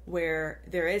where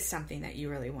there is something that you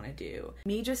really want to do,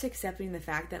 me just accepting the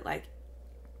fact that like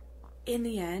in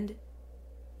the end,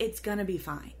 it's gonna be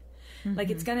fine. Mm-hmm. Like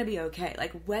it's gonna be okay.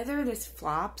 Like whether this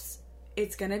flops,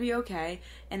 it's gonna be okay.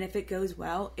 And if it goes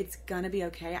well, it's gonna be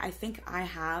okay. I think I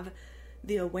have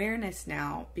the awareness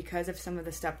now because of some of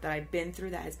the stuff that I've been through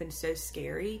that has been so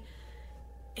scary.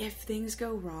 If things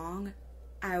go wrong,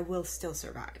 I will still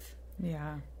survive.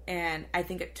 Yeah. And I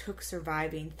think it took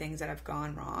surviving things that have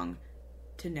gone wrong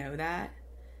to know that.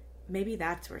 Maybe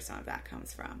that's where some of that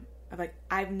comes from. Of like,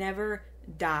 I've never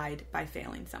died by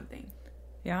failing something.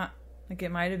 Yeah. Like it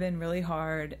might have been really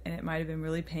hard and it might have been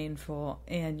really painful,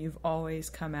 and you've always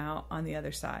come out on the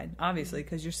other side, obviously,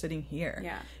 because you're sitting here.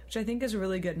 Yeah. Which I think is a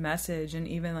really good message. And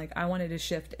even like I wanted to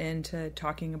shift into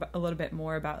talking about a little bit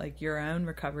more about like your own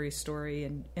recovery story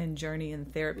and journey in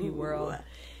the therapy world.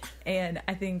 And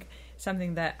I think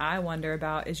something that I wonder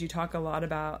about is you talk a lot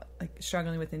about like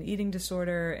struggling with an eating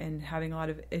disorder and having a lot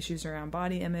of issues around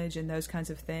body image and those kinds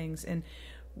of things. And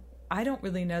I don't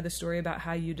really know the story about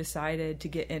how you decided to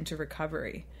get into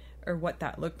recovery or what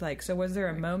that looked like. So was there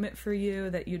a moment for you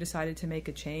that you decided to make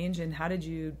a change, and how did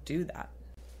you do that?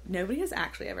 Nobody has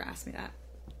actually ever asked me that.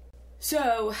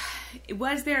 So,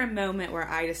 was there a moment where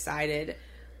I decided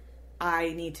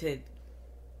I need to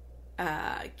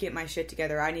get my shit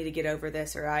together, I need to get over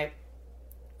this, or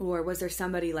was there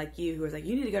somebody like you who was like,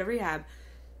 you need to go to rehab?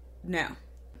 No.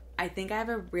 I think I have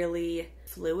a really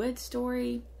fluid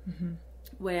story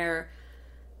where,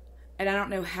 and I don't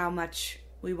know how much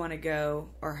we want to go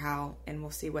or how, and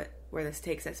we'll see where this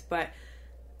takes us, but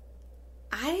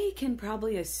I can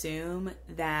probably assume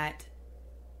that,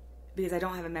 because I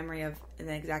don't have a memory of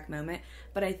the exact moment,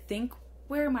 but I think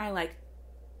where my like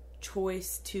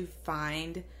choice to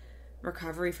find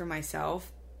recovery for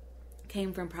myself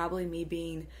came from probably me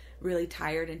being really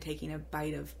tired and taking a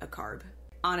bite of a carb,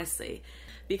 honestly,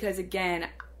 because again,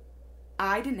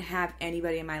 I didn't have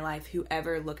anybody in my life who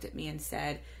ever looked at me and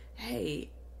said, hey,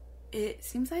 it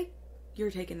seems like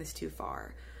you're taking this too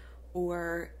far,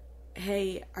 or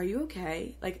hey, are you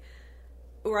okay? Like,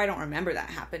 or I don't remember that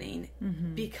happening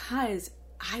because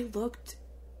I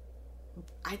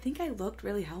think I looked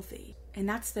really healthy. And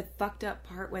that's the fucked up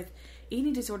part with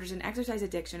eating disorders and exercise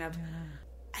addiction of,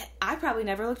 I probably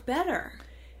never looked better.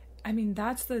 I mean,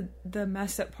 that's the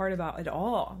messed up part about it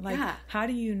all. Like, how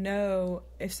do you know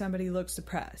if somebody looks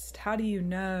depressed? How do you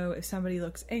know if somebody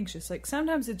looks anxious? Like,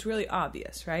 sometimes it's really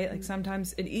obvious, right? Like,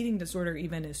 sometimes an eating disorder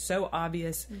even is so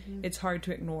obvious, it's hard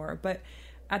to ignore. But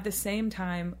at the same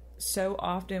time, so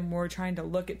often we're trying to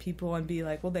look at people and be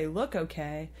like, well, they look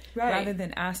okay, rather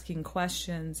than asking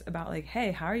questions about like,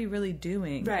 hey, how are you really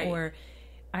doing? Or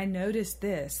I noticed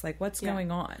this, like, what's going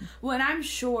on? Well, and I'm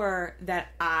sure that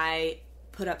I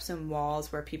put up some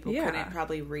walls where people couldn't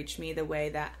probably reach me the way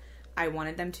that I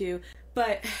wanted them to.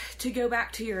 But to go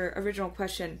back to your original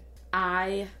question,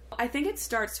 I think it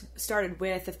started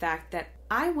with the fact that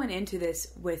I went into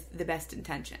this with the best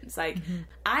intentions. Like,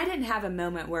 I didn't have a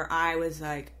moment where I was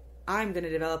like, I'm going to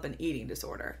develop an eating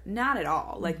disorder. Not at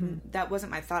all. Like, that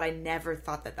wasn't my thought. I never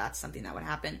thought that that's something that would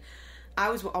happen. I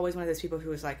was always one of those people who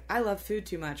was like, I love food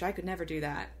too much. I could never do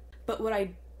that. But what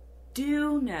I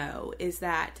do know is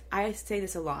that, I say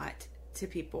this a lot to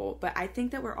people, but I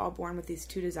think that we're all born with these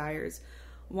two desires.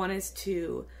 One is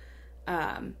to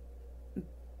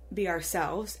be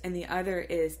ourselves, and the other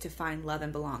is to find love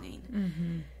and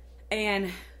belonging.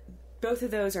 And both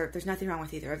of those there's nothing wrong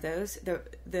with either of those.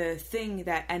 The thing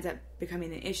that ends up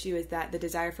becoming an issue is that the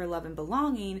desire for love and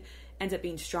belonging ends up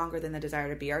being stronger than the desire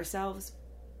to be ourselves.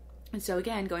 And so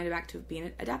again, going back to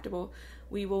being adaptable,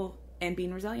 and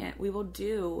being resilient, we will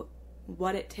do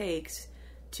what it takes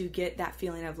to get that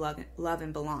feeling of love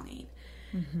and belonging.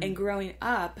 And growing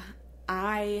up,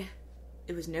 it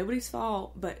was nobody's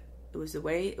fault, but it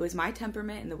was my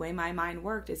temperament, and the way my mind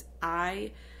worked is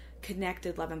I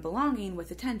connected love and belonging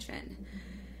with attention.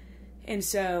 And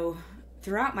so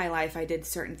throughout my life, I did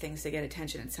certain things to get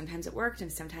attention, and sometimes it worked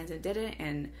and sometimes it didn't,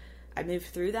 and I moved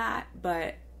through that.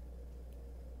 But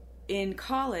in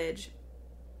college,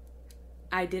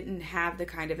 I didn't have the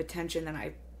kind of attention that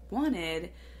I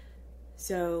wanted,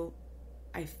 so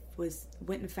I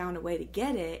went and found a way to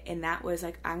get it, and that was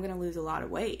like, I'm going to lose a lot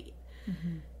of weight.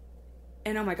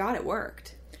 And oh my God, it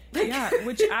worked. Like,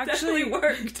 which actually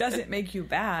doesn't make you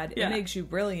bad. It makes you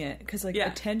brilliant, because like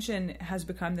attention has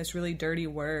become this really dirty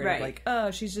word. Like,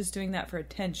 oh, she's just doing that for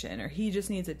attention, or he just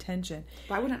needs attention.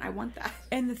 Why wouldn't I want that?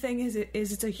 And the thing is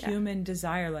it's a human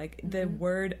desire. Like, the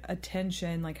word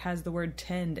attention like has the word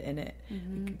tend in it,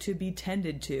 to be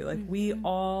tended to. Like, we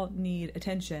all need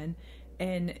attention.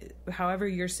 And however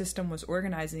your system was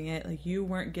organizing it, like, you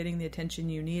weren't getting the attention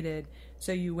you needed,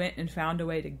 so you went and found a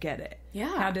way to get it.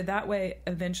 Now, did that way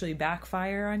eventually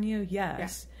backfire on you?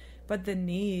 Yes. But the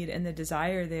need and the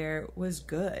desire there was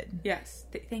good. Yes.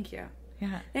 Thank you.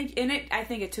 Thank you. And I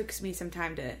think it took me some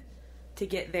time to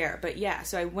get there. But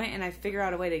so I went and I figured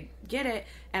out a way to get it,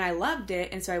 and I loved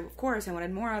it. And so, of course, I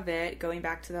wanted more of it, going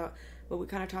back to what we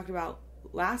kind of talked about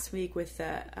last week with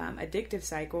the addictive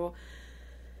cycle.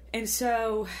 And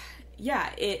so,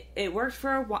 it worked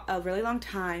for a really long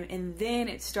time, and then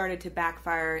it started to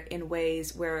backfire in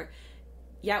ways where,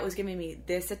 it was giving me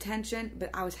this attention, but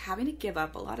I was having to give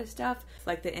up a lot of stuff,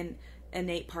 like the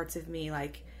innate parts of me,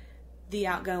 like the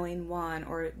outgoing one,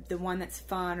 or the one that's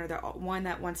fun, or the one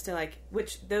that wants to, like,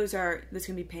 which those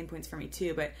can be pain points for me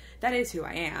too, but that is who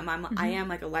I am. I am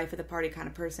like a life of the party kind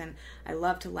of person. I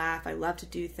love to laugh. I love to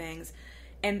do things.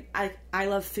 And I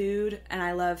love food, and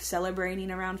I love celebrating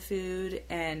around food,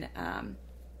 and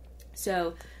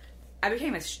so I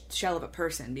became a shell of a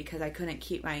person because I couldn't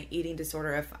keep my eating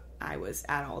disorder if I was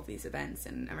at all of these events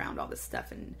and around all this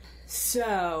stuff. And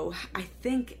so I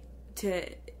think, to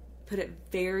put it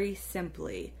very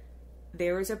simply,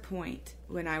 there was a point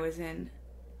when I was in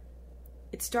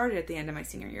it started at the end of my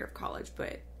senior year of college,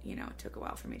 but, you know, it took a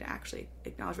while for me to actually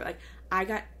acknowledge it. Like,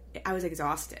 I was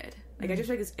exhausted. Like, I just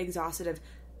was exhausted of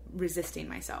resisting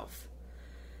myself.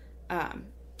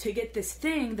 To get this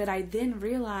thing that I then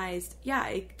realized, yeah,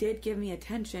 it did give me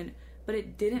attention, but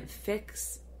it didn't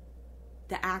fix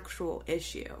the actual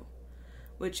issue,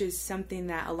 which is something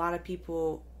that a lot of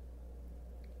people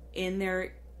in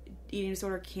their eating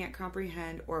disorder can't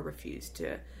comprehend or refuse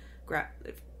to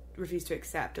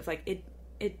accept. Of like,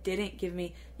 it didn't give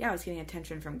me, yeah, I was getting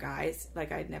attention from guys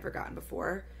like I'd never gotten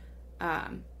before,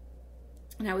 and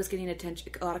I was getting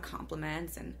attention, a lot of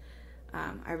compliments, and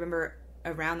I remember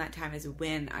around that time is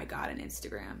when I got an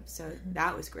Instagram, so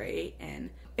that was great. And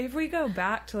if we go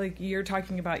back to, like, you're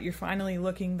talking about, you're finally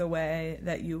looking the way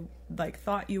that you, like,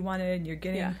 thought you wanted, and you're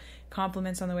getting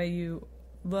compliments on the way you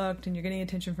looked, and you're getting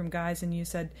attention from guys, and you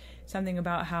said something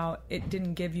about how it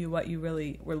didn't give you what you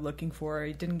really were looking for, or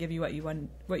it didn't give you what you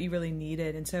really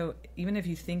needed. And so even if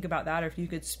you think about that, or if you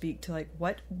could speak to, like,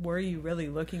 what were you really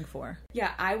looking for?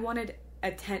 Yeah, I wanted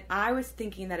I was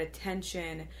thinking that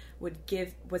attention was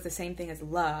the same thing as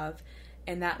love,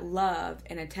 and that love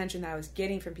and attention that I was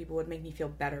getting from people would make me feel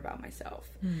better about myself.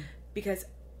 Because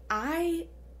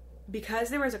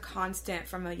there was a constant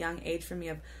from a young age for me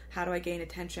of how do I gain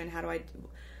attention,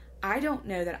 I don't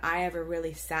know that I ever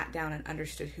really sat down and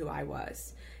understood who I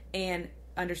was and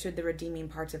understood the redeeming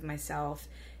parts of myself,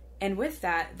 and with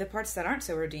that, the parts that aren't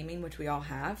so redeeming, which we all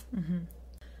have.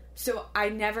 So I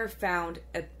never found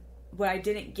what I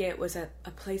didn't get was a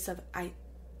place of, I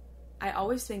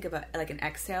always think of like an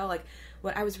exhale. Like,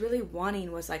 what I was really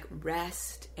wanting was like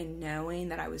rest and knowing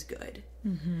that I was good.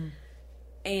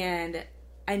 And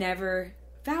I never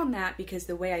found that, because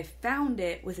the way I found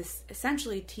it was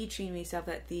essentially teaching myself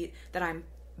that I'm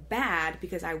bad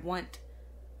because I want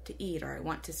to eat, or I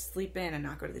want to sleep in and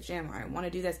not go to the gym, or I want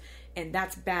to do this, and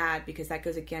that's bad because that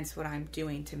goes against what I'm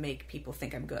doing to make people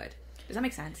think I'm good. Does that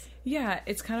make sense? Yeah,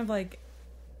 it's kind of like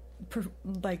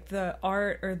the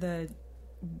art, or the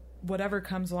whatever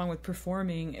comes along with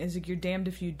performing, is like, you're damned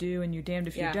if you do and you're damned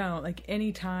if you don't. Like,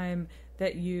 anytime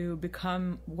that you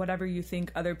become whatever you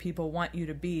think other people want you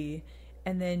to be,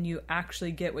 and then you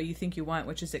actually get what you think you want,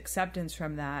 which is acceptance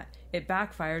from that, it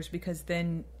backfires, because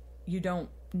then you don't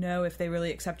know if they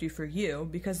really accept you for you,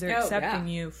 because they're accepting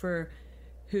you for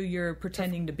who you're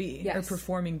pretending to be, or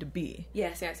performing to be.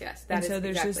 Yes. And so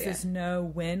there's just this no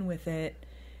win with it.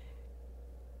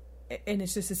 And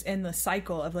it's just this endless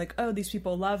cycle of like, oh, these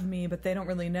people love me, but they don't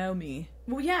really know me.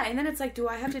 Well, yeah, and then it's like, do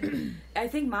I have to... I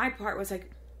think my part was like,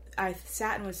 I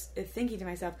sat and was thinking to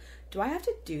myself, do I have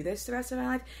to do this the rest of my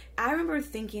life? I remember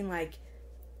thinking, like,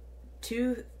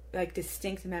 two, like,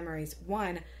 distinct memories.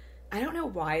 One, I don't know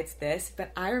why it's this,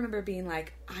 but I remember being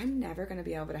like, I'm never going to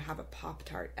be able to have a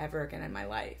Pop-Tart ever again in my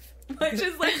life. Which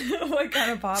is like... What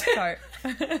kind of Pop-Tart?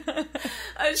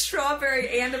 A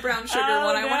strawberry and a brown sugar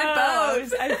one. I wanted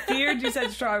both. I feared you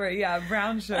said strawberry. Yeah,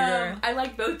 brown sugar. I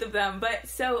like both of them. But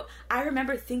so I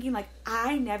remember thinking, like,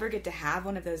 I never get to have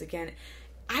one of those again.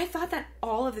 I thought that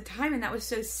all of the time, and that was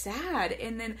so sad.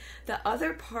 And then the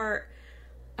other part...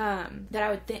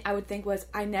 that I would think was,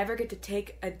 I never get to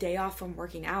take a day off from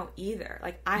working out either.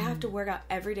 Like, I have to work out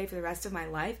every day for the rest of my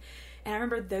life. And I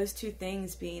remember those two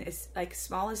things being, as like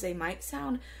small as they might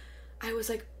sound, I was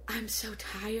like, I'm so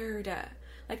tired.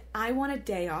 Like, I want a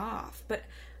day off. But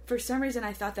for some reason,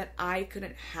 I thought that I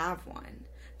couldn't have one.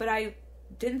 But I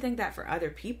didn't think that for other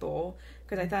people,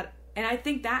 because I thought, and I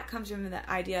think that comes from the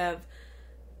idea of,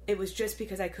 it was just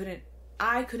because I couldn't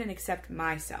accept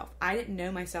myself. I didn't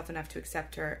know myself enough to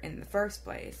accept her in the first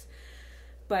place.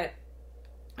 But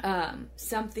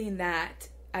something that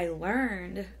I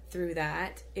learned through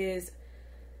that is,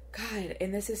 God,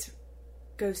 and this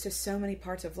goes to so many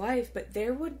parts of life, but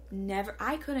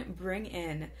I couldn't bring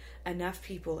in enough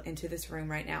people into this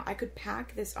room right now. I could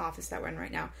pack this office that we're in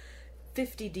right now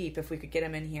 50 deep if we could get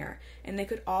them in here, and they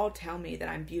could all tell me that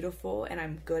I'm beautiful and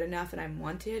I'm good enough and I'm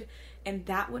wanted, and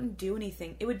that wouldn't do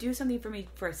anything. It would do something for me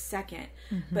for a second,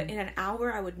 but in an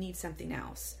hour I would need something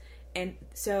else. And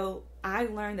so I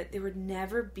learned that there would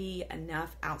never be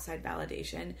enough outside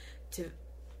validation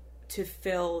to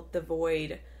fill the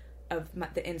void of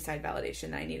the inside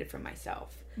validation that I needed from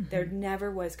myself. There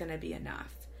never was going to be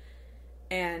enough.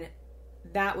 And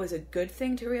that was a good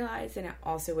thing to realize, and it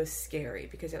also was scary,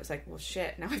 because it was like, well,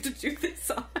 shit, now I have to do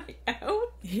this on my own.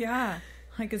 Yeah.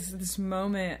 Like, it's this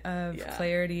moment of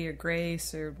clarity or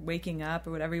grace or waking up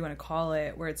or whatever you want to call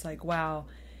it, where it's like, wow,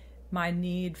 my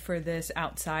need for this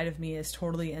outside of me is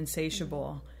totally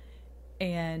insatiable.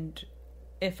 And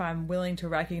if I'm willing to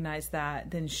recognize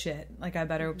that, then shit, like, I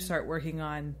better start working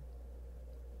on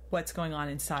what's going on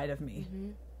inside of me.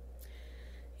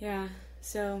 Yeah.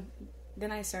 So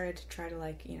then I started to try to,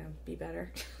 like, you know, be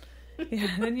better. Yeah,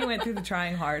 then you went through the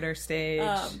trying harder stage.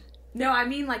 No, I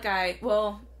mean, like,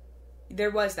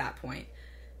 there was that point.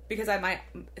 Because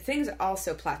things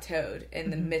also plateaued in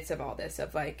the midst of all this.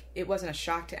 Of, like, it wasn't a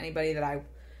shock to anybody that I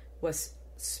was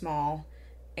small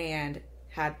and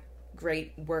had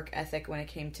great work ethic when it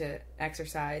came to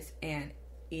exercise and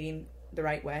eating the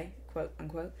right way, quote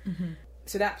unquote.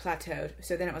 So that plateaued.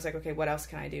 So then it was like, okay, what else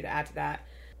can I do to add to that?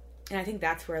 And I think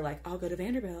that's where, like, I'll go to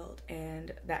Vanderbilt,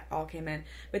 and that all came in.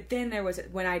 But then there was,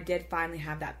 when I did finally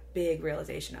have that big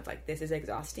realization of, like, this is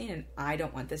exhausting and I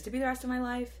don't want this to be the rest of my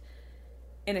life.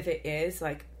 And if it is,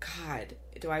 like, God,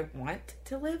 do I want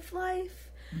to live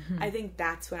life? I think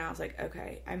that's when I was like,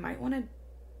 okay, I might want to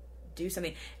do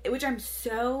something. Which I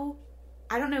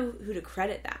don't know who to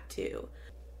credit that to,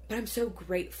 but I'm so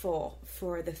grateful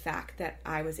for the fact that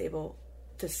I was able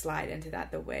to slide into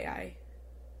that the way I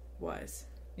was.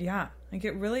 Yeah, like,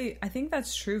 it really, I think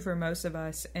that's true for most of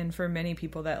us, and for many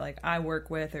people that, like, I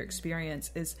work with or experience,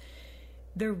 is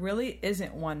there really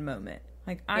isn't one moment.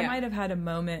 Like, I might have had a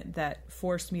moment that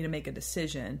forced me to make a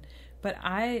decision, but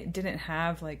I didn't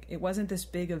have, like, it wasn't this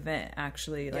big event,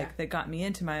 actually, like, that got me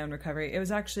into my own recovery. It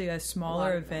was actually a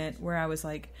smaller event where I was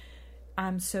like,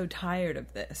 I'm so tired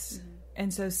of this.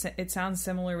 And so it sounds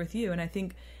similar with you, and I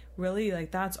think really,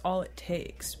 like, that's all it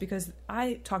takes. Because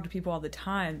I talk to people all the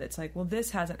time that's like, well,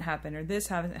 this hasn't happened, or this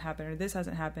hasn't happened, or this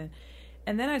hasn't happened.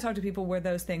 And then I talk to people where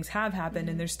those things have happened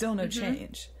and there's still no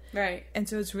change. Right. And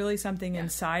so it's really something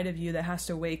inside of you that has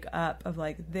to wake up of,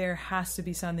 like, there has to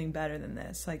be something better than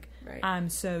this. Like, I'm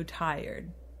so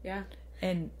tired. Yeah.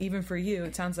 And even for you,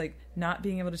 it sounds like not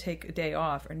being able to take a day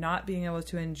off or not being able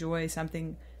to enjoy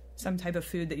something, some type of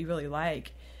food that you really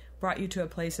like, brought you to a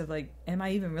place of, like, am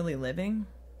I even really living?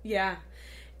 Yeah.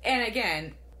 And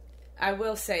again, I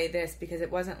will say this, because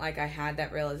it wasn't like I had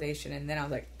that realization and then I was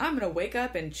like, I'm going to wake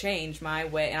up and change my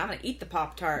way and I'm going to eat the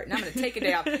Pop-Tart and I'm going to take a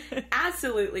day off.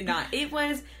 Absolutely not. It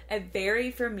was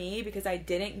for me, because I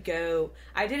didn't go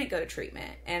to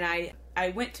treatment, and I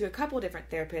went to a couple different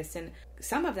therapists, and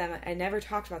some of them I never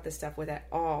talked about this stuff with at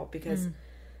all, because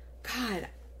God,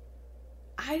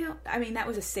 that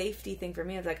was a safety thing for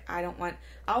me. I was like,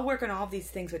 I'll work on all of these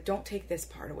things, but don't take this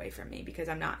part away from me, because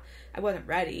I wasn't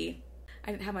ready. I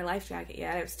didn't have my life jacket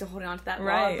yet. I was still holding on to that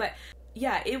log. But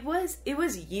yeah, it was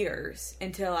years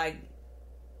until I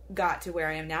got to where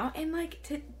I am now. And, like,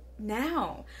 to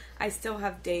now, I still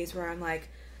have days where I'm like,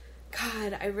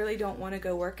 God, I really don't want to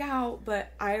go work out,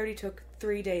 but I already took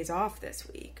 3 days off this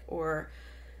week. Or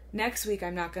next week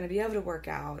I'm not going to be able to work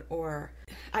out. Or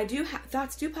I do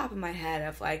thoughts do pop in my head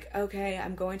of, like, okay,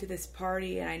 I'm going to this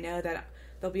party and I know that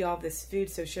there'll be all this food,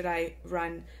 so should I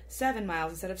run 7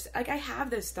 miles instead of, like, I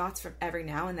have those thoughts from every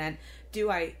now and then.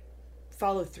 Do I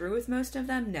follow through with most of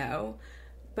them? No.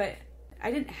 But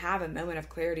I didn't have a moment of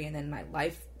clarity and then my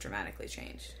life dramatically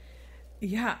changed.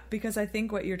 Yeah, because I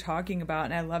think what you're talking about,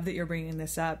 and I love that you're bringing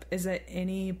this up, is that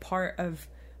any part of,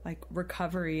 like,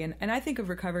 recovery, and I think of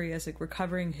recovery as, like,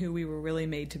 recovering who we were really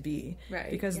made to be.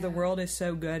 Right. Because the world is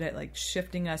so good at, like,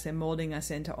 shifting us and molding us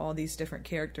into all these different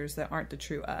characters that aren't the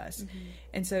true us.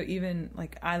 And so even,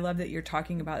 like, I love that you're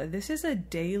talking about it. This is a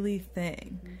daily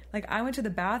thing. Like, I went to the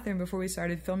bathroom before we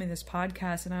started filming this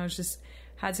podcast, and I was just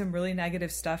had some really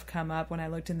negative stuff come up when I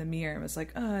looked in the mirror and was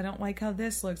like, oh, I don't like how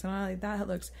this looks, and I don't like that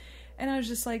looks. And I was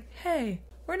just like, hey,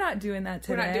 we're not doing that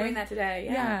today. We're not doing that today.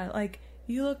 Yeah, like,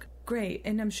 you look great,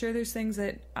 and I'm sure there's things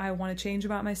that I want to change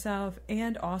about myself,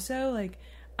 and also, like,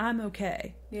 I'm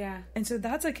okay. Yeah. And so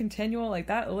that's a continual, like,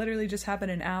 that literally just happened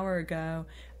an hour ago,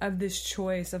 of this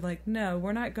choice of, like, no,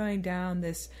 we're not going down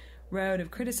this road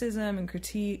of criticism and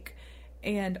critique,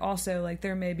 and also, like,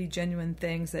 there may be genuine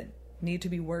things that need to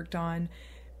be worked on,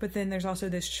 but then there's also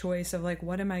this choice of, like,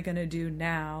 what am I going to do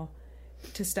now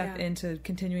to step into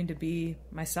continuing to be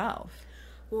myself?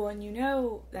 Well, and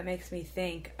that makes me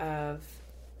think of,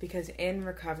 because in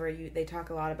recovery, they talk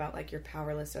a lot about, like, you're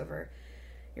powerless over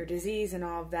your disease and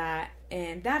all of that.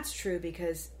 And that's true,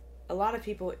 because a lot of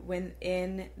people, when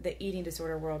in the eating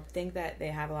disorder world, think that they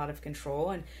have a lot of control,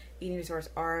 and eating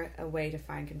disorders are a way to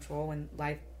find control when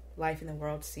life in the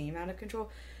world seem out of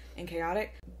control and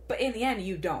chaotic. But in the end,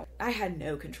 you don't. I had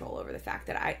no control over the fact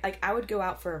that I would go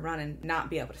out for a run and not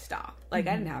be able to stop. Like,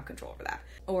 I didn't have control over that.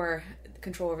 Or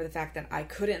control over the fact that I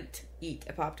couldn't eat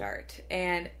a Pop-Tart.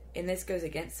 And this goes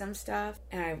against some stuff,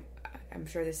 and I'm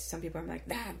sure some people are like,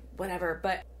 whatever.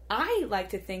 But I like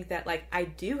to think that, like, I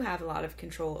do have a lot of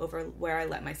control over where I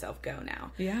let myself go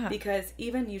now. Yeah. Because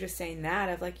even you just saying that,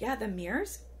 of, like, yeah, the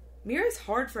mirrors mirror is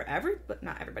hard for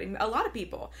not everybody, a lot of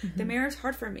people. The mirror is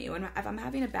hard for me. If I'm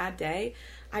having a bad day,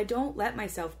 I don't let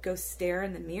myself go stare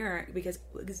in the mirror because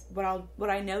what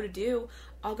I know to do,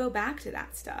 I'll go back to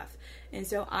that stuff. And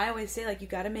so I always say, like, you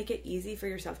got to make it easy for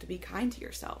yourself to be kind to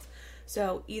yourself.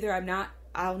 So either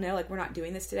I'll know, like, we're not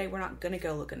doing this today. We're not going to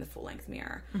go look in the full-length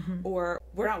mirror. Or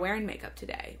we're not wearing makeup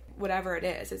today. Whatever it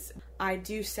is. I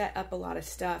do set up a lot of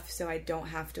stuff so I don't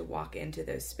have to walk into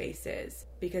those spaces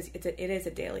because it is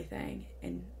a daily thing.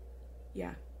 And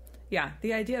yeah. Yeah,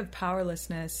 the idea of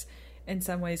powerlessness in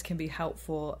some ways can be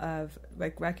helpful, of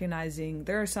like recognizing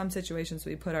there are some situations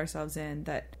we put ourselves in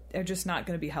that are just not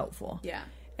going to be helpful. Yeah.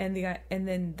 And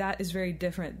then that is very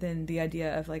different than the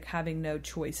idea of like having no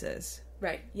choices.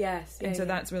 Right. Yes. And so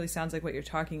that really sounds like what you're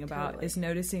talking about, is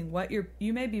noticing what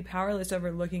you may be powerless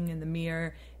over looking in the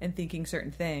mirror and thinking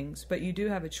certain things, but you do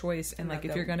have a choice. And like,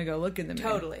 if you're going to go look in the mirror.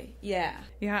 Totally. Yeah.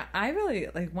 Yeah. I really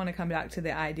like want to come back to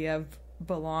the idea of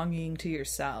belonging to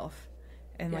yourself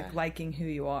and like liking who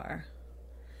you are.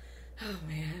 Oh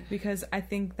man. Because I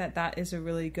think that is a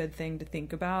really good thing to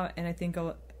think about. And I think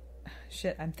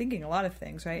I'm thinking a lot of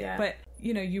things, right? Yeah. But,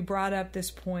 you know, you brought up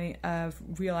this point of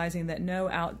realizing that no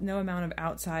amount of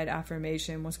outside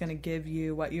affirmation was going to give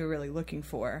you what you were really looking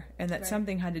for, and that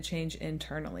something had to change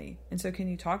internally. And so can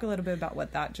you talk a little bit about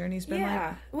what that journey's been like?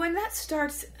 Yeah. When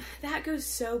that goes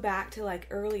so back to like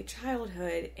early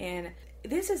childhood. And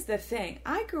this is the thing.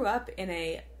 I grew up in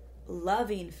a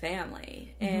loving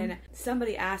family. And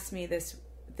somebody asked me this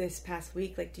past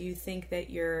week, like, do you think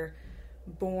that you're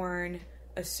born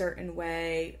a certain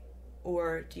way,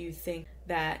 or do you think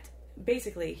that,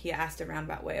 basically he asked a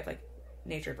roundabout way of like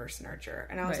nature versus nurture,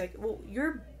 and I was like, well,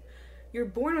 you're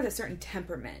born with a certain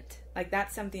temperament, like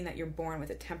that's something that you're born with,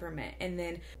 a temperament, and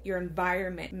then your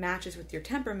environment matches with your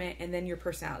temperament, and then your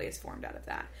personality is formed out of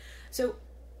that. So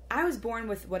I was born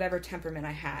with whatever temperament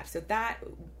I had, so that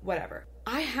whatever,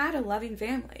 I had a loving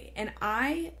family, and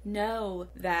I know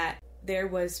that there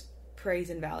was praise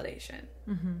and validation.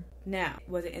 Now,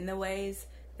 was it in the ways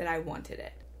that I wanted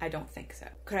it? I don't think so.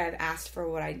 Could I have asked for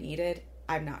what I needed?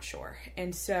 I'm not sure.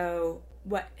 And so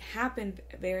what happened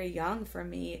very young for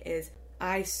me is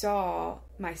I saw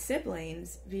my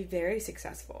siblings be very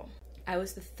successful. I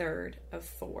was the third of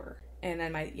 4. And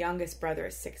then my youngest brother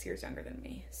is 6 years younger than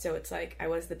me. So it's like I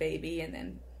was the baby and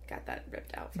then got that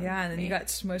ripped out from me. And then you got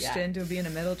smushed into being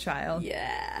a middle child.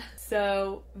 Yeah.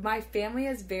 So my family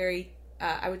is very...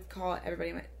 I would call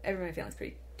everybody in my family is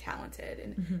pretty talented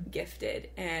and gifted,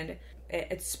 and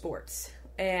it's sports.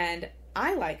 And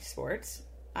I liked sports.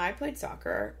 I played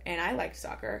soccer, and I liked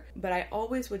soccer. But I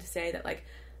always would say that, like,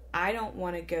 I don't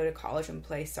want to go to college and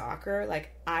play soccer.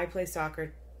 Like, I play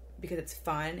soccer because it's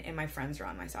fun, and my friends are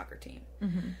on my soccer team.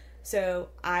 So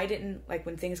I didn't, like,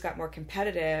 when things got more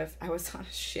competitive, I was on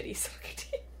a shitty soccer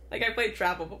team. Like, I played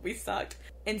travel, but we sucked.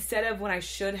 Instead of when I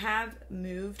should have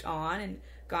moved on and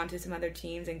gone to some other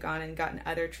teams and gone and gotten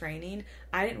other training,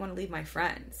 I didn't want to leave my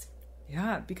friends.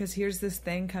 Yeah, because here's this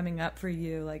thing coming up for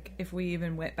you. Like, if we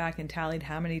even went back and tallied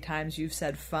how many times you've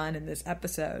said fun in this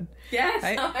episode. Yes.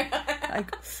 Right?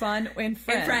 Like, fun and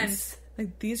friends. And friends.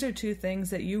 Like, these are two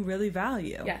things that you really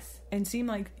value. Yes. And seem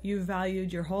like you've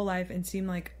valued your whole life and seem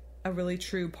like a really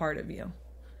true part of you.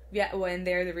 Yeah, well, and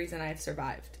they're the reason I've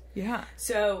survived. Yeah.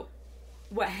 So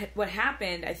what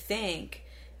happened, I think,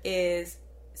 is...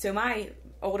 So my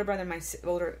older brother and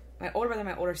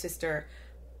my older sister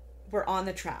were on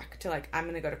the track to, like, I'm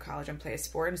going to go to college and play a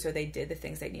sport. And so they did the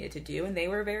things they needed to do. And they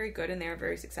were very good and they were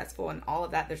very successful and all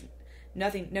of that. There's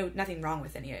nothing wrong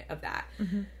with any of that.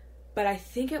 But I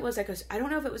think it was like I don't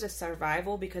know if it was a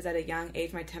survival, because at a young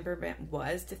age, my temperament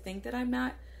was to think that I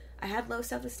had low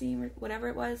self-esteem or whatever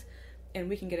it was. And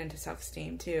we can get into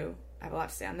self-esteem too. I have a lot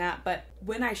to say on that. But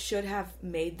when I should have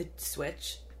made the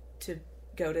switch to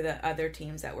go to the other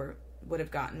teams that would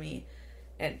have gotten me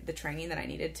at the training that I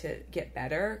needed to get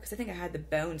better, because I think I had the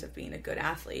bones of being a good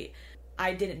athlete,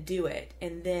 I didn't do it.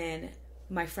 And then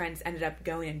my friends ended up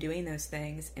going and doing those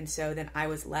things, and so then I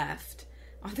was left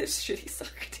on this shitty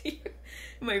soccer team.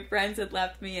 My friends had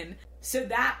left me, and so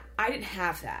that I didn't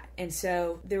have that. And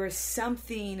so there was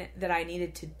something that I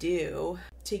needed to do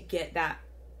to get that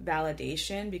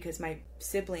validation, because my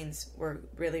siblings were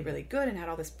really, really good and had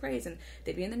all this praise, and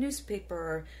they'd be in the newspaper,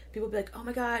 or people would be like, oh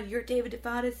my god, you're David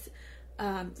DeFada's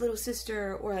little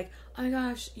sister, or like, oh my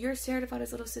gosh, you're Sarah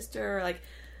DeFada's little sister, or like,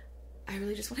 I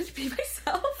really just wanted to be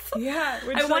myself. Yeah.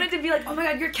 I wanted to be like, oh my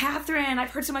god, you're Catherine,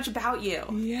 I've heard so much about you.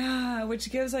 Yeah, which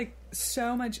gives like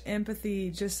so much empathy,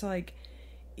 just like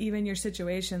even your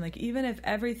situation, like even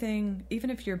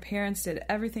if your parents did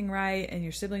everything right and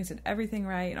your siblings did everything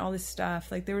right and all this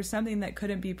stuff, like there was something that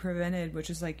couldn't be prevented,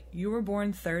 which is like you were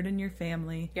born third in your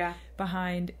family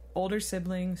behind older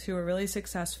siblings who were really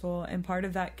successful, and part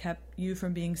of that kept you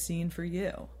from being seen for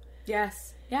you.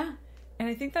 Yes. Yeah. And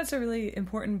I think that's a really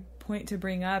important point to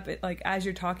bring up. It, like, as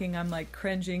you're talking, I'm like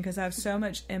cringing because I have so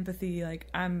much empathy. Like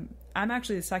I'm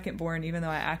actually the second born, even though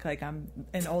I act like I'm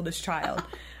an oldest child.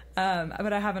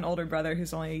 But I have an older brother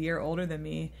who's only a year older than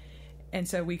me. And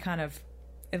so we kind of,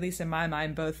 at least in my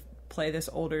mind, both play this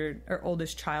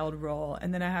oldest child role.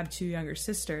 And then I have two younger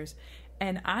sisters.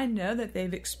 And I know that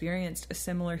they've experienced a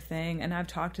similar thing. And I've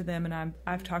talked to them, and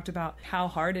I've talked about how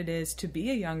hard it is to be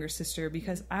a younger sister,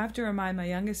 because I have to remind my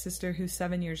youngest sister, who's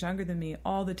 7 years younger than me,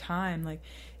 all the time, like,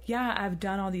 yeah, I've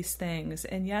done all these things,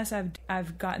 and yes,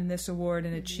 I've gotten this award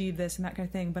and achieved this and that kind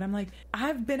of thing, but I'm like,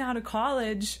 I've been out of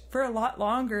college for a lot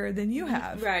longer than you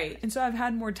have. Right. And so I've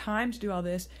had more time to do all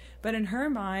this. But in her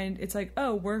mind, it's like,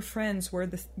 oh, we're friends, we're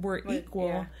equal.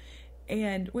 Yeah.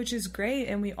 And which is great,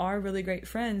 and we are really great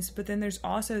friends, but then there's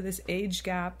also this age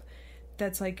gap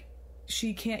that's like,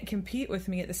 she can't compete with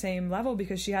me at the same level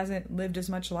because she hasn't lived as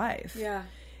much life. Yeah.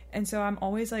 And so I'm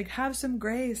always like, have some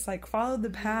grace, like follow the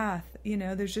path. You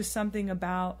know, there's just something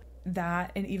about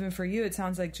that. And even for you, it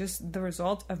sounds like just the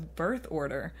result of birth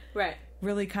order. Right.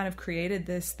 Really kind of created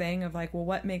this thing of like, well,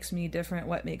 what makes me different?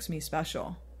 What makes me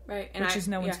special? Right. And which is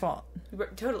no one's fault.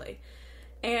 Totally.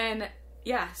 And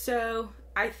yeah, so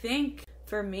I think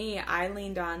for me, I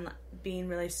leaned on being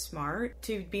really smart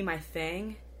to be my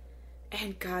thing.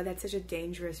 And God, that's such a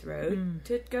dangerous road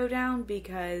to go down,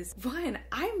 because one,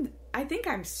 I think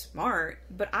I'm smart,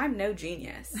 but I'm no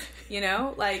genius, you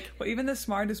know? Like, well, even the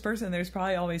smartest person, there's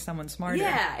probably always someone smarter.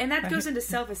 Yeah, and that goes into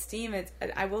self-esteem.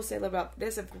 I will say a little about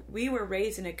this. We were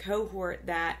raised in a cohort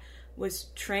that was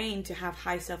trained to have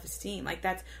high self-esteem, like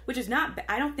which is not,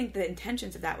 I don't think the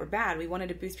intentions of that were bad. We wanted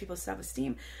to boost people's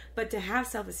self-esteem, but to have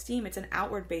self-esteem, it's an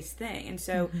outward based thing, and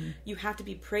so you have to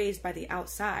be praised by the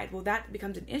outside. Well, that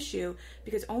becomes an issue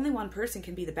because only one person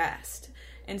can be the best,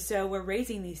 and so we're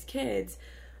raising these kids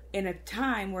in a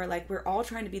time where like we're all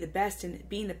trying to be the best, and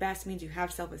being the best means you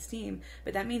have self-esteem,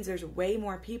 but that means there's way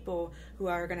more people who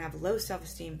are going to have low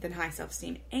self-esteem than high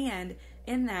self-esteem, and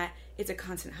in that it's a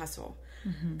constant hustle.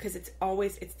 Because it's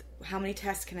how many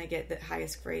tests can I get the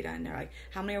highest grade on, or like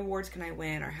how many awards can I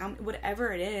win, or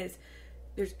whatever it is,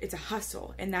 it's a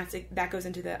hustle, and that goes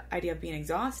into the idea of being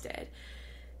exhausted.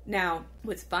 Now,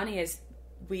 what's funny is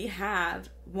we have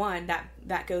one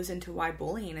that goes into why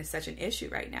bullying is such an issue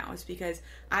right now, is because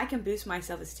I can boost my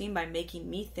self-esteem by making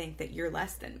me think that you're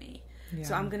less than me. Yeah.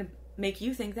 So I'm going to make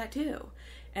you think that too.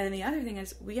 And then the other thing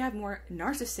is we have more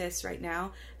narcissists right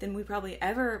now than we probably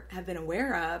ever have been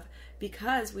aware of,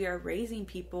 because we are raising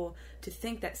people to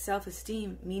think that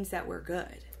self-esteem means that we're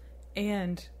good.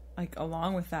 And like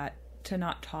along with that, to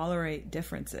not tolerate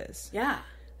differences. Yeah.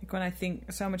 Like when I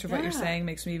think so much of what you're saying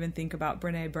makes me even think about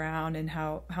Brene Brown and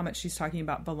how much she's talking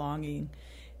about belonging.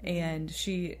 And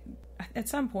she, at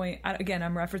some point, again,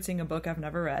 I'm referencing a book I've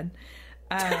never read.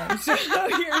 So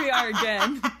here we are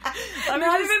again.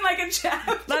 Not even like a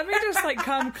chapter. Let me just like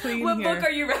come clean What here. book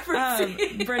are you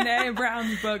referencing? Brene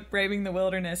Brown's book, Braving the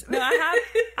Wilderness. No,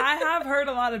 I have heard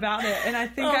a lot about it, and I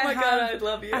think God, I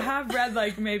love you. I have read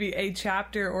like maybe a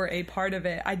chapter or a part of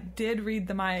it. I did read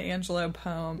the Maya Angelou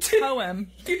poem.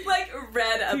 You like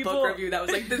read a book review that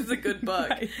was like, this is a good book.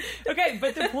 Right. Okay,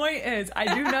 but the point is,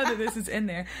 I do know that this is in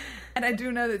there, and I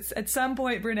do know that at some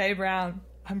point Brene Brown,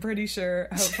 I'm pretty sure,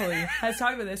 hopefully, has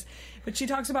talked about this, but she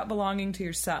talks about belonging to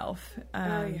yourself.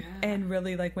 And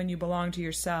really, like, when you belong to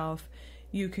yourself,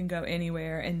 you can go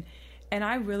anywhere. And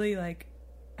I really, like,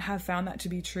 have found that to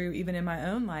be true even in my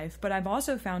own life. But I've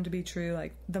also found to be true,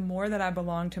 like, the more that I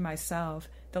belong to myself,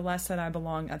 the less that I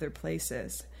belong other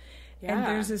places. Yeah. And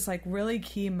there's this, like, really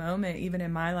key moment, even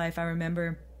in my life. I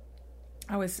remember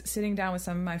I was sitting down with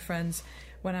some of my friends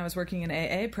when I was working in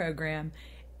an AA program,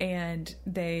 and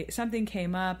something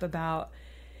came up about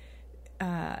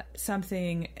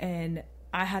something, and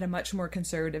I had a much more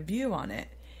conservative view on it.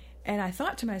 And I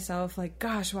thought to myself, like,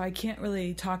 gosh, well, I can't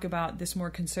really talk about this more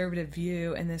conservative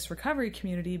view in this recovery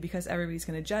community because everybody's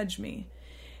going to judge me.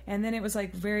 And then it was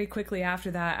like very quickly after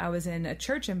that, I was in a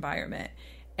church environment,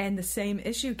 and the same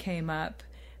issue came up.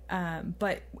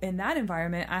 But in that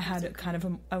environment, I had kind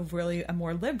of a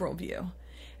more liberal view.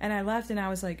 And I left, and I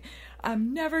was like,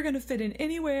 I'm never going to fit in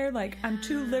anywhere. Like, I'm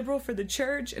too liberal for the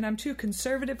church, and I'm too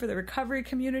conservative for the recovery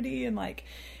community. And like,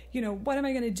 you know, what am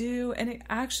I going to do? And it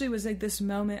actually was like this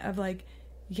moment of like,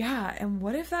 Yeah, and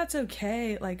what if that's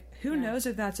okay? Like, who knows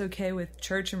if that's okay with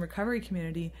church and recovery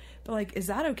community, but like, is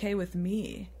that okay with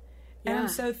me? And I'm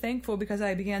so thankful because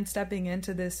I began stepping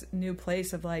into this new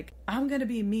place of like, I'm going to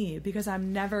be me because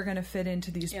I'm never going to fit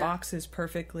into these boxes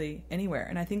perfectly anywhere.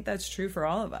 And I think that's true for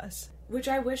all of us. Which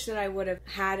I wish that I would have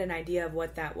had an idea of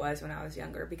what that was when I was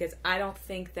younger, because I don't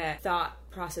think that thought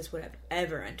process would have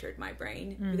ever entered my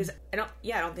brain. Because I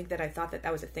don't think that I thought that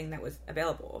that was a thing that was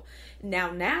available.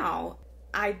 Now,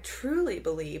 I truly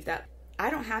believe that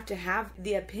I don't have to have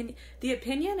the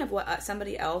opinion of what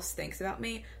somebody else thinks about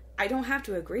me. I don't have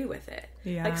to agree with it.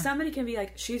 Yeah. Like, somebody can be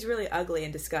like, she's really ugly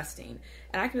and disgusting.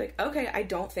 And I can be like, okay, I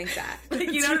don't think that.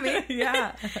 Like, you know what I mean?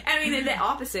 Yeah. I mean, and the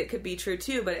opposite could be true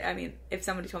too, but I mean, if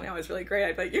somebody told me I was really great,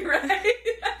 I'd be like, you're right.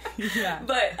 Yeah.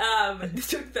 But it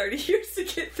took 30 years to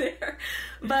get there.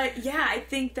 But yeah, I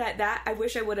think that I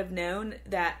wish I would have known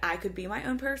that I could be my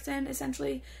own person,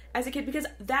 essentially, as a kid, because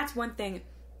that's one thing.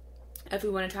 If we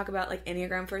want to talk about like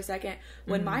Enneagram for a second,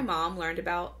 when my mom learned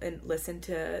about and listened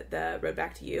to the Road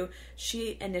Back to You,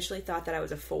 she initially thought that I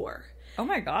was a 4. Oh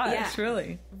my gosh, yeah.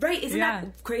 Really? Right, isn't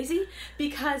that crazy?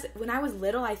 Because when I was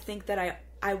little, I think that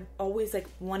I always like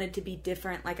wanted to be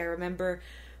different. Like, I remember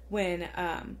when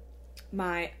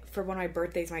for one of my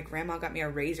birthdays, my grandma got me a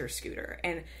Razor scooter,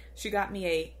 and she got me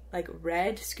a like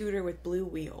red scooter with blue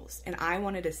wheels, and I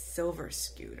wanted a silver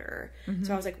scooter.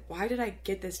 So I was like, why did I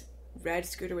get this red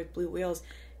scooter with blue wheels?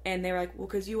 And they were like, well,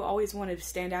 because you always wanted to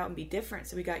stand out and be different,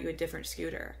 so we got you a different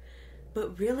scooter.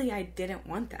 But really, I didn't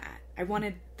want that. I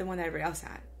wanted the one that everybody else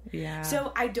had. Yeah.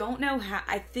 So I don't know how.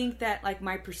 I think that like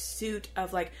my pursuit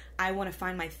of like, I want to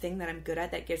find my thing that I'm good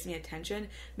at that gives me attention,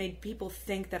 made people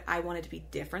think that I wanted to be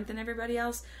different than everybody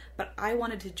else, but I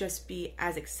wanted to just be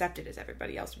as accepted as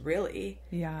everybody else, really.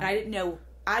 Yeah. And I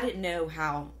didn't know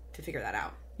how to figure that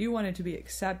out. You wanted to be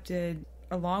accepted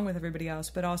along with everybody else,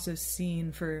 but also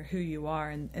seen for who you are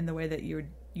and the way that you're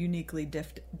uniquely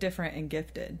different and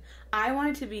gifted. I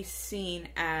wanted to be seen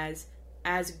as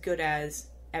good as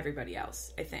everybody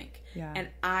else, I think. Yeah. And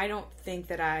I don't think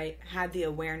that I had the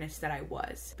awareness that I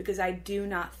was, because I do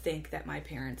not think that my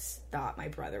parents thought my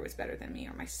brother was better than me,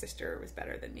 or my sister was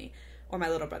better than me, or my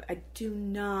little brother. I do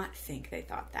not think they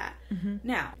thought that.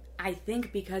 Now, I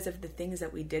think because of the things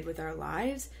that we did with our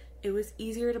lives, it was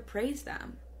easier to praise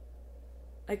them.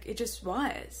 Like, it just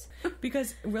was.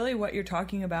 Because really what you're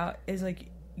talking about is like,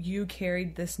 you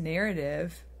carried this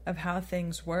narrative of how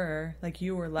things were. Like,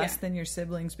 you were less than your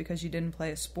siblings because you didn't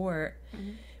play a sport,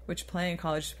 which playing a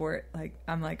college sport, like,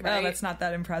 I'm like, oh, that's not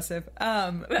that impressive.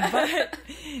 But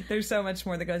there's so much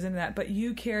more that goes into that. But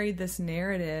you carried this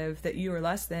narrative that you were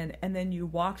less than, and then you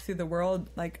walked through the world,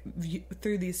 like,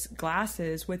 through these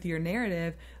glasses with your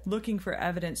narrative, looking for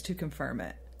evidence to confirm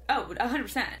it. Oh,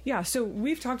 100%. Yeah, so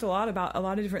we've talked a lot about a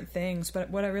lot of different things, but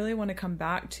what I really want to come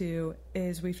back to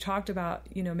is we've talked about,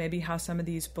 you know, maybe how some of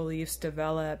these beliefs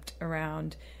developed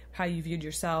around how you viewed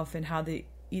yourself and how the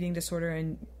eating disorder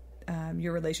and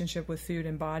your relationship with food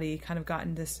and body kind of got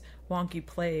in this wonky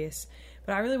place.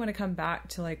 But I really want to come back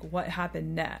to like what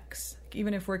happened next,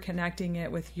 even if we're connecting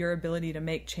it with your ability to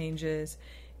make changes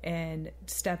and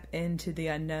step into the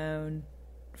unknown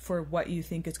for what you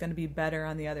think is going to be better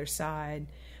on the other side.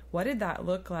 What did that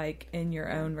look like in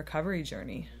your own recovery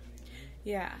journey?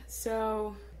 Yeah,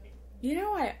 so, you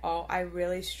know, I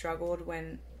really struggled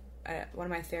when one of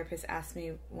my therapists asked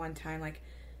me one time, like,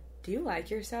 do you like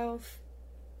yourself?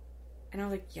 And I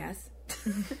was like, yes.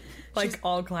 Like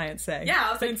all clients say. Yeah,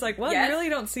 I was like, it's like, well, yes. You really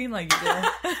don't seem like you do.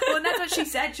 Well, and that's what she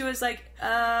said. She was like,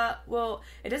 well,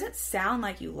 it doesn't sound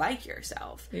like you like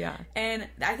yourself. Yeah. And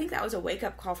I think that was a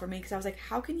wake-up call for me, because I was like,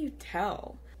 how can you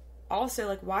tell? Also,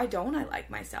 like, why don't I like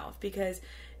myself? Because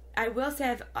I will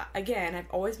say, I've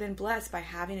always been blessed by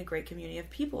having a great community of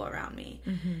people around me.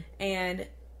 And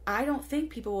I don't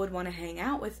think people would want to hang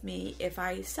out with me if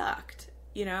I sucked,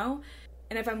 you know?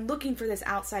 And if I'm looking for this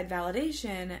outside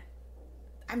validation,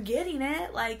 I'm getting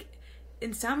it, like,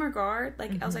 in some regard,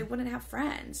 like, else I wouldn't have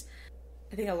friends.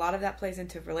 I think a lot of that plays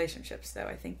into relationships, though.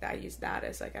 I think that I use that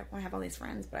as, like, I want to have all these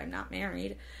friends, but I'm not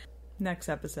married. Next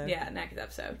episode. Yeah, next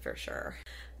episode, for sure.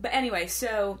 But anyway,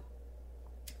 so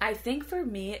I think for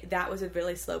me, that was a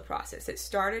really slow process. It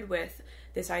started with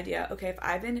this idea, okay, if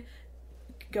I've been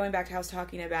going back to how I was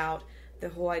talking about the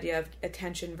whole idea of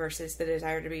attention versus the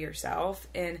desire to be yourself,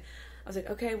 and I was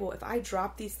like, okay, well, if I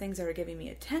drop these things that are giving me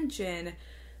attention,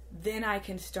 then I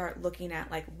can start looking at,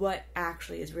 like, what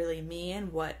actually is really me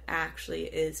and what actually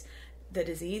is the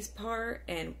disease part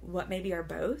and what maybe are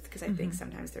both, because I think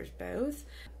sometimes there's both.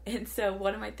 And so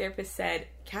one of my therapists said,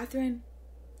 Catherine,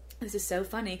 this is so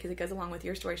funny because it goes along with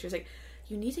your story. She was like,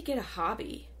 you need to get a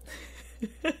hobby.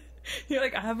 You're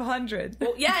like, I have 100.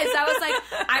 Well, yes, I was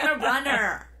like, I'm a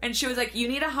runner. And she was like, you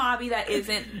need a hobby that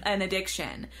isn't an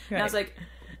addiction. And I was like,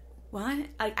 what?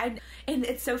 And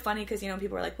it's so funny because,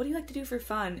 people are like, what do you like to do for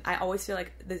fun? I always feel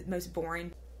like the most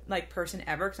boring, person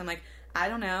ever, because I'm like, I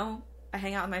don't know. I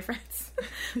hang out with my friends.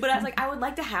 But I was like, I would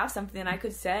like to have something I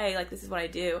could say, like, this is what I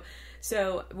do.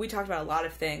 So we talked about a lot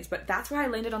of things, but that's where I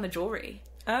landed on the jewelry.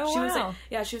 Oh, she wow. was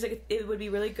like, she was like, it would be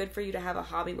really good for you to have a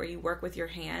hobby where you work with your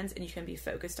hands and you can be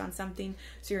focused on something,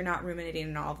 so you're not ruminating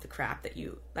on all of the crap that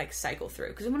you, cycle through.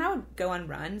 Because when I would go on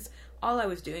runs, all I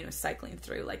was doing was cycling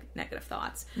through, negative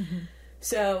thoughts. Mm-hmm.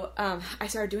 So I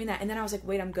started doing that, and then I was like,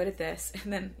 wait, I'm good at this.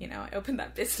 And then, I opened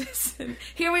that business, and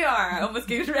here we are. I almost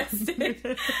get arrested.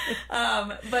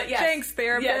 But yeah. Thanks,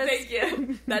 therapist. Yeah, thank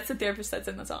you. That's the therapist that's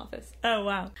in this office. Oh,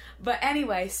 wow. But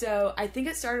anyway, so I think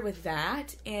it started with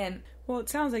that, and... Well, it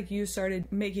sounds like you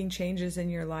started making changes in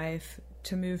your life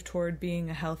to move toward being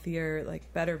a healthier,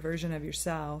 better version of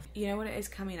yourself. You know what is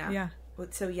coming up? Yeah.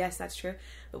 So yes, that's true.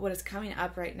 But what is coming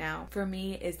up right now for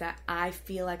me is that I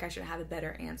feel like I should have a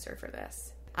better answer for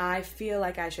this. I feel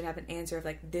like I should have an answer of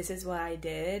this is what I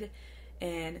did,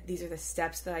 and these are the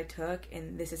steps that I took,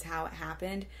 and this is how it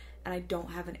happened, and I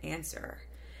don't have an answer.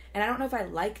 And I don't know if I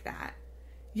like that.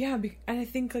 Yeah, and I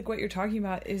think what you're talking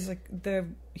about is the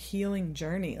healing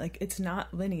journey. It's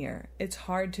not linear. It's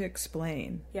hard to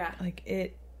explain. Yeah.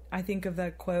 I think of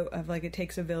the quote of it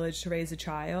takes a village to raise a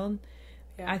child.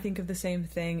 Yeah. I think of the same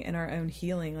thing in our own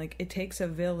healing. It takes a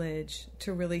village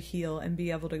to really heal and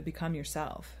be able to become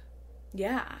yourself.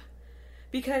 Yeah.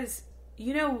 Because,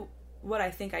 what I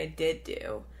think I did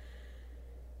do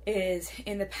is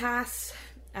in the past,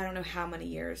 I don't know how many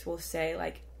years, we'll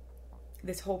say,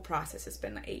 this whole process has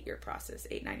been an 8-year process,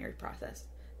 9-year process,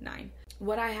 9.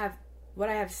 What I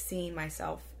have seen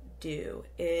myself do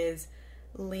is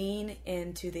lean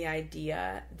into the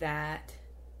idea that,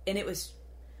 and it was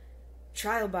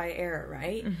trial by error,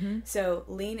 right? Mm-hmm. So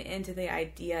lean into the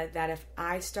idea that if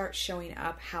I start showing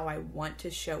up how I want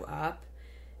to show up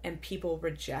and people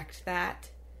reject that,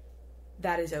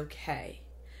 that is okay.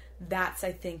 That's,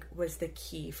 I think, was the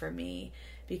key for me,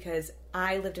 because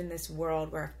I lived in this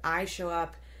world where if I show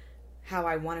up how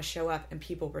I want to show up and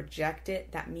people reject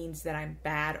it, that means that I'm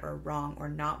bad or wrong or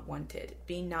not wanted.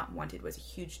 Being not wanted was a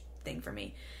huge thing for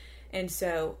me. And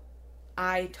so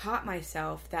I taught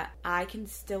myself that I can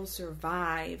still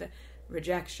survive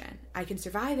rejection. I can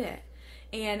survive it.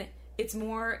 And it's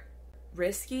more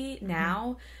risky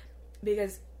now,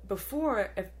 because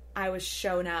before, if I was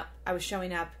showing up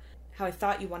how I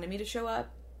thought you wanted me to show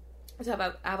up. So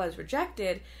if I was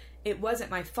rejected, it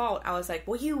wasn't my fault. I was like,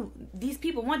 well, these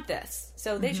people want this,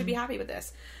 so they should be happy with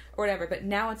this, or whatever. But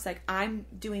now it's I'm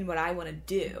doing what I want to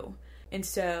do. And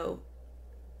so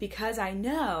because I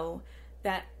know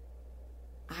that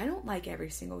I don't like every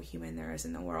single human there is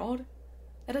in the world,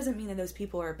 that doesn't mean that those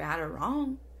people are bad or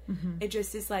wrong. Mm-hmm. It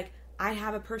just is I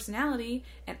have a personality,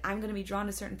 and I'm going to be drawn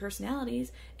to certain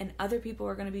personalities, and other people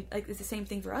are going to be it's the same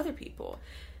thing for other people.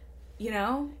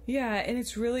 Yeah, and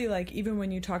it's really even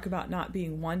when you talk about not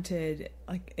being wanted,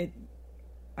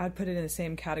 I'd put it in the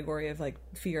same category of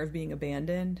fear of being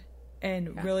abandoned.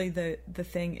 And really the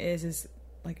thing is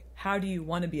how do you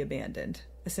want to be abandoned,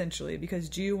 essentially? Because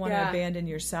do you want to abandon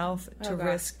yourself to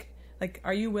risk,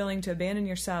 are you willing to abandon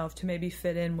yourself to maybe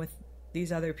fit in with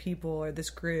these other people or this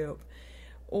group?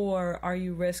 Or are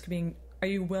you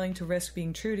willing to risk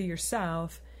being true to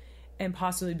yourself and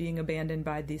possibly being abandoned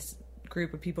by these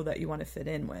group of people that you want to fit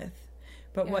in with?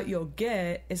 But what you'll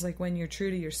get is when you're true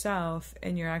to yourself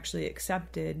and you're actually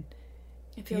accepted,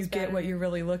 you get what you're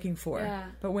really looking for. Yeah.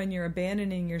 But when you're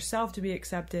abandoning yourself to be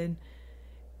accepted,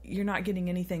 you're not getting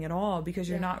anything at all, because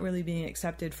you're not really being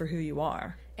accepted for who you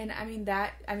are. And I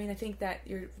think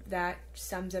that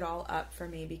sums it all up for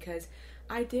me, because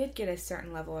I did get a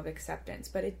certain level of acceptance,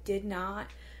 but it did not,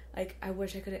 I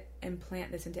wish I could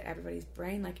implant this into everybody's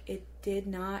brain. It did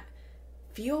not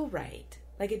feel right.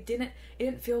 It didn't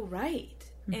feel right.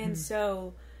 Mm-hmm. And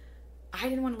so I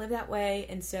didn't want to live that way.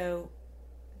 And so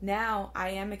now I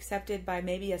am accepted by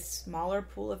maybe a smaller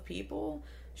pool of people,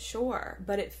 sure,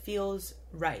 but it feels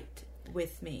right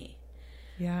with me.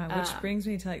 Yeah, which brings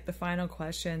me to the final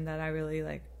question that I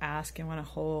really ask and want to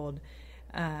hold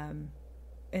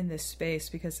in this space,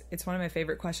 because it's one of my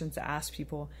favorite questions to ask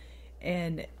people.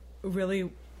 And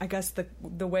really, I guess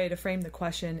the way to frame the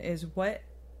question is, what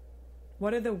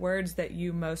are the words that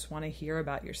you most want to hear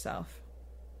about yourself?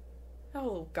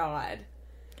 Oh, God.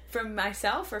 From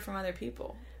myself or from other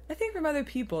people? I think from other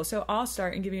people. So I'll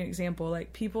start and give you an example.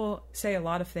 People say a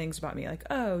lot of things about me,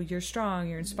 oh, you're strong,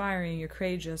 you're inspiring, you're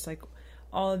courageous.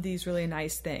 all of these really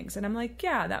nice things. And I'm like,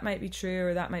 yeah, that might be true,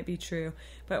 or that might be true.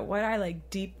 But what I like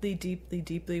deeply, deeply,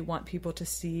 deeply want people to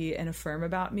see and affirm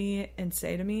about me and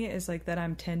say to me is like that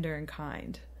I'm tender and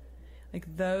kind.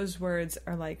 Like those words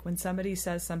are like, when somebody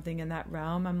says something in that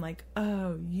realm, I'm like,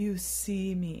 oh, you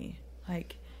see me.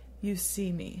 Like, you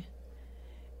see me.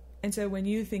 And so when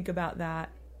you think about that,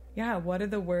 yeah, what are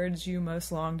the words you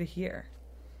most long to hear?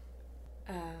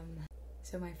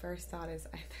 So my first thought is,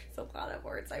 there's a lot of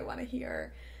words I want to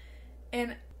hear.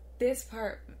 And this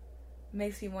part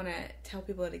makes me want to tell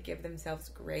people to give themselves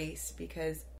grace,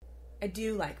 because I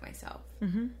do like myself.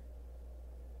 Mm-hmm.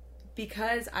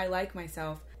 Because I like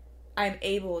myself, I'm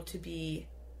able to be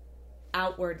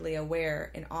outwardly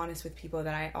aware and honest with people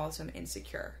that I also am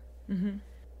insecure. Mm-hmm.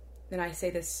 And I say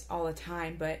this all the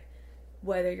time, but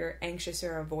whether you're anxious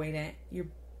or avoidant,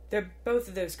 they're both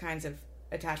of those kinds of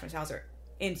attachment styles are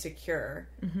insecure.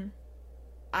 Mm-hmm.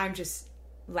 I'm just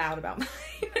loud about mine.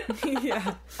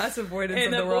 Yeah, us avoidance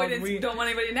and of the world. We don't want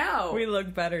anybody to know. We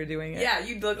look better doing it. Yeah,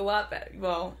 you'd look a lot better.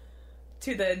 Well,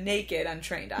 to the naked,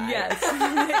 untrained eye. Yes,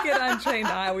 naked, untrained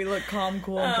eye, we look calm,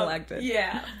 cool, and collected.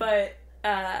 Yeah, but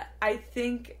I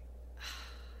think...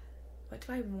 What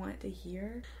do I want to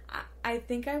hear? I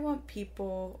think I want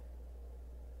people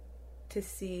to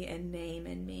see and name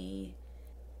in me,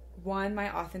 one,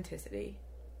 my authenticity.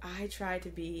 I try to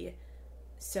be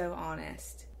so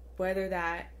honest, whether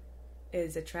that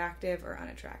is attractive or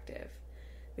unattractive,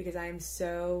 because I am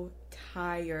so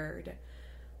tired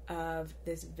of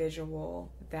this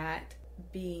visual that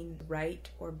being right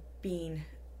or being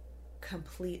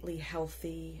completely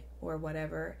healthy or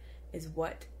whatever is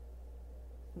what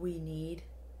we need.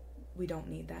 We don't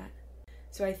need that.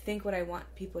 So I think what I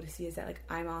want people to see is that, like,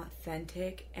 I'm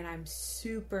authentic and I'm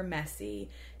super messy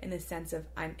in the sense of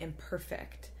I'm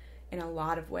imperfect in a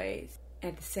lot of ways.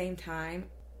 And at the same time,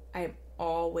 I'm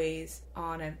always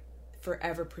on a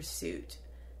forever pursuit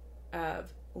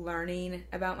of learning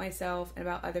about myself and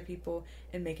about other people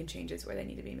and making changes where they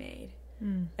need to be made.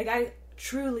 Like, I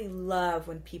truly love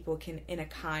when people can, in a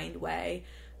kind way,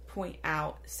 point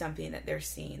out something that they're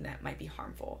seeing that might be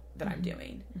harmful that I'm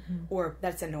doing, or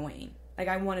that's annoying. Like,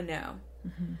 I want to know.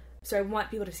 So I want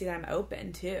people to see that I'm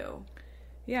open too.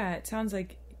 Yeah, it sounds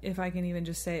like, if I can even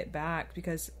just say it back,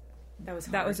 because that was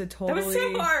hard. That was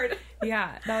so hard.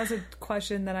 Yeah, that was a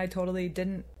question that I totally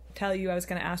didn't tell you I was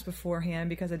going to ask beforehand,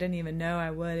 because I didn't even know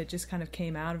I would. It just kind of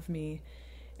came out of me,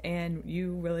 and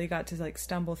you really got to like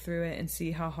stumble through it and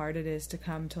see how hard it is to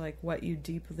come to like what you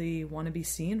deeply want to be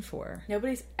seen for.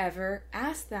 Nobody's ever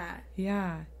asked that.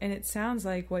 Yeah, and it sounds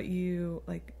like what you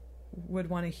like would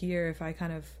want to hear, if I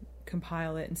kind of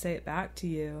compile it and say it back to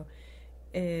you,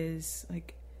 is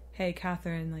like, hey,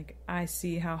 Catherine, like, I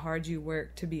see how hard you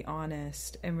work to be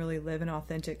honest and really live an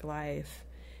authentic life.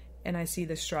 And I see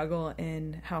the struggle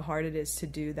in how hard it is to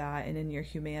do that and in your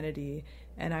humanity.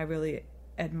 And I really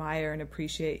admire and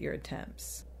appreciate your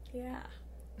attempts. Yeah.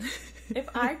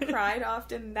 If I cried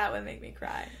often, that would make me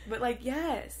cry. But, like,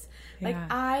 yes. Like, Yeah.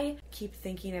 I keep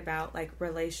thinking about, like,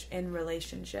 in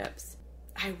relationships,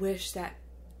 I wish that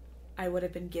I would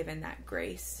have been given that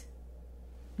grace.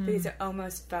 Because it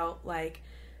almost felt like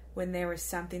when there was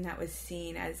something that was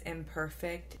seen as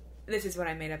imperfect, this is what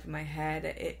I made up in my head,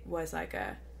 it was like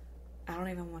I don't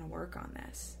even want to work on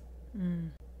this.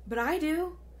 But I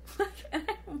do.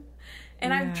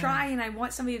 And I'm trying. I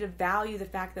want somebody to value the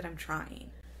fact that I'm trying.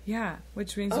 Yeah,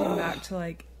 which brings me back to,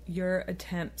 like, your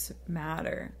attempts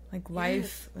matter. Like,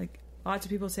 life, like, lots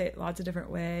of people say it lots of different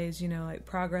ways, you know, like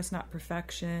progress, not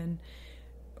perfection,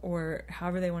 or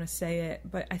however they want to say it.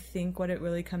 But I think what it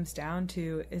really comes down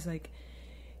to is, like,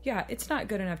 yeah, it's not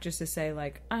good enough just to say,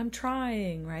 like, I'm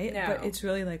trying, right? No. But it's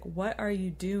really, like, what are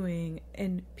you doing?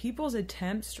 And people's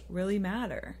attempts really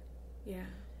matter. Yeah.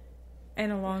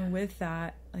 And along with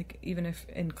that, like, even if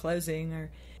in closing,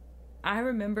 or I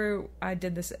remember I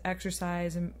did this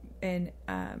exercise and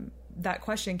that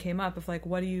question came up of, like,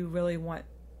 what do you really want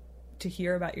to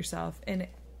hear about yourself? And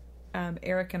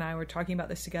Eric and I were talking about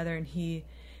this together, and he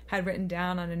had written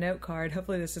down on a note card,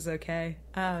 hopefully this is okay,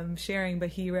 sharing, but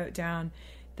he wrote down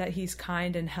that he's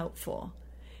kind and helpful.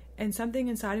 And something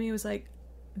inside of me was like,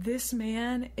 this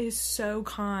man is so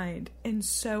kind and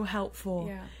so helpful.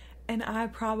 Yeah. And I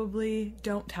probably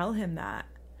don't tell him that.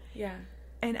 Yeah.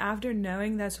 And after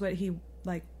knowing that's what he,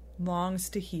 like, longs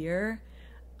to hear,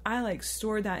 I, like,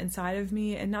 stored that inside of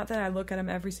me. And not that I look at him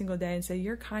every single day and say,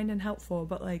 you're kind and helpful,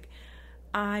 but, like,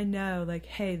 I know, like,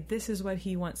 hey, this is what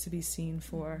he wants to be seen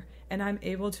for. And I'm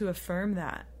able to affirm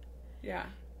that. Yeah.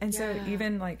 And so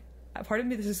even, like, part of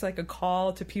me, this is like a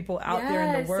call to people out there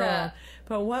in the world.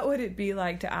 But what would it be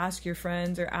like to ask your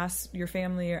friends or ask your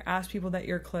family or ask people that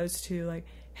you're close to, like,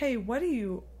 hey, what do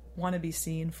you want to be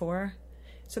seen for?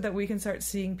 So that we can start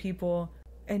seeing people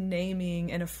and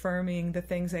naming and affirming the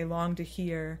things they long to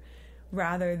hear,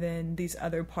 rather than these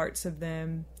other parts of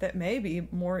them that may be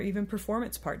more even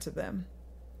performance parts of them.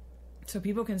 So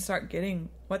people can start getting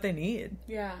what they need.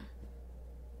 Yeah.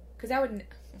 Because I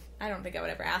don't think I would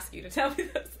ever ask you to tell me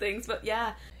those things, but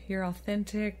yeah. You're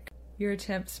authentic, your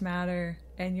attempts matter,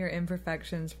 and your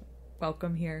imperfections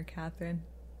welcome here, Catherine.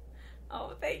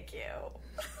 Oh, thank you.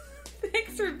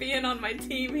 Thanks for being on my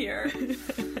team here.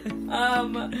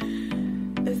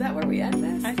 Is that where we end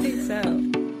this? I think so.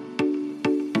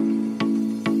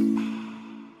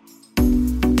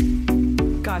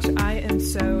 Gosh, I am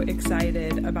so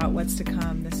excited about what's to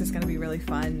come. This is going to be really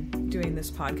fun doing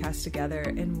this podcast together.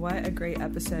 And what a great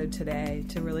episode today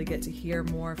to really get to hear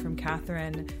more from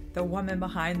Catherine, the woman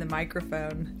behind the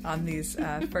microphone on these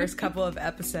first couple of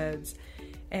episodes.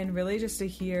 And really just to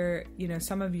hear,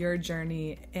 some of your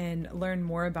journey and learn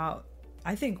more about,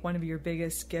 I think, one of your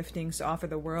biggest giftings to offer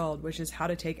the world, which is how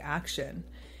to take action.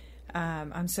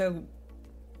 I'm so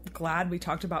glad we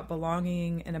talked about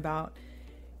belonging and about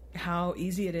how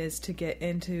easy it is to get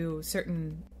into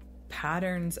certain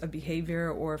patterns of behavior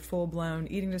or full-blown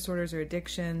eating disorders or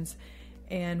addictions.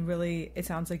 And really, it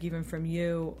sounds like even from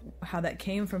you, how that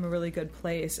came from a really good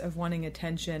place of wanting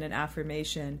attention and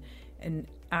affirmation. And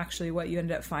actually what you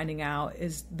ended up finding out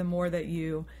is the more that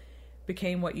you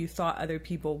became what you thought other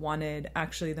people wanted,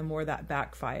 actually the more that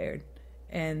backfired.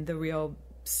 And the real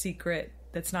secret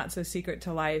that's not so secret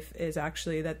to life is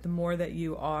actually that the more that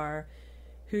you are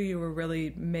who you were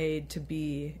really made to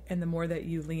be, and the more that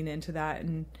you lean into that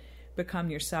and become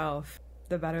yourself,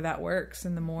 the better that works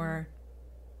and the more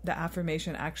the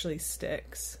affirmation actually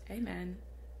sticks. Amen.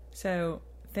 So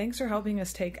thanks for helping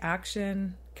us take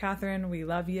action, Catherine. We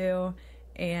love you.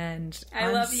 And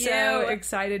I'm so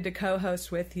excited to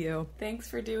co-host with you. Thanks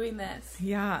for doing this.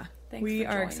 Yeah. We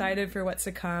are excited for what's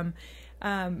to come.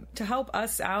 To help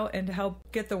us out and to help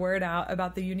get the word out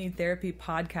about the You Need Therapy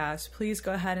podcast, please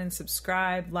go ahead and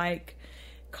subscribe, like,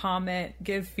 comment,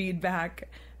 give feedback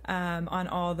on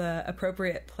all the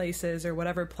appropriate places or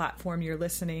whatever platform you're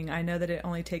listening. I know that it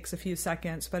only takes a few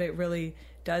seconds, but it really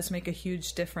does make a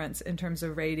huge difference in terms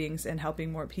of ratings and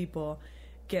helping more people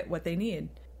get what they need.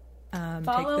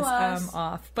 Follow take this us.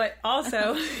 Off, but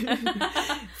also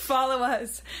follow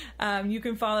us. You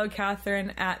can follow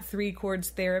Catherine at 3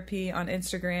 Chords Therapy on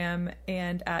Instagram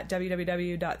and at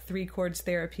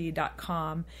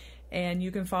www.3chordstherapy.com. And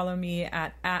you can follow me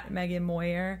at Megan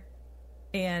Moyer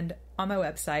and on my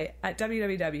website at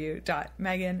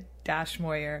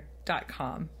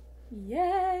www.megan-moyer.com.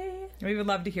 Yay! We would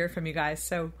love to hear from you guys,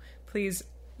 so please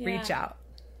reach out.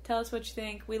 Tell us what you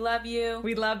think. We love you.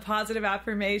 We love positive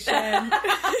affirmation.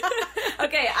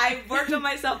 Okay, I worked on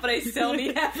myself, but I still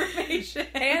need affirmation.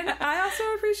 And I also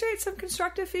appreciate some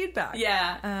constructive feedback.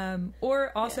 Yeah.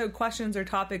 Or also questions or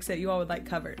topics that you all would like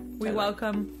covered. We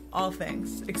welcome all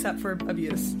things, except for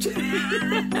abuse.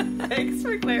 Thanks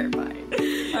for clarifying.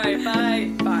 All right,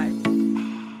 bye. Bye.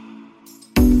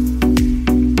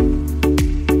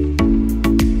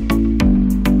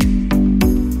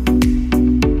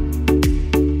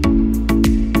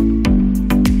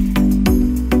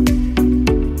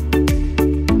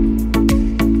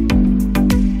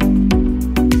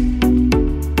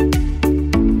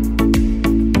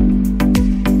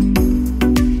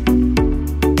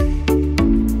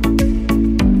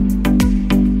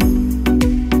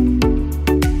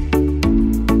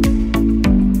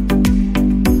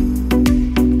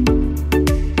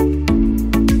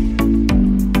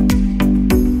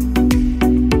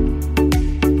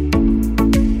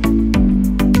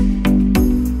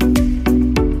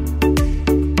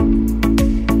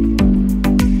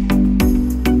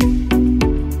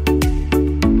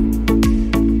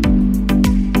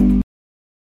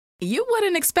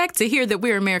 Expect to hear that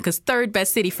we're America's third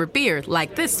best city for beer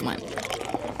like this one.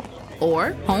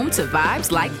 Or home to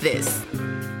vibes like this.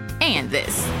 And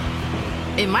this.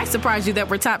 It might surprise you that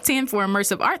we're top 10 for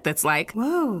immersive art that's like,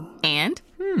 whoa. And,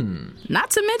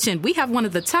 not to mention, we have one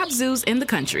of the top zoos in the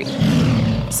country.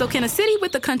 So can a city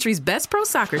with the country's best pro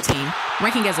soccer team,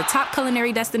 ranking as a top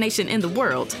culinary destination in the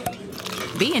world,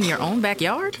 be in your own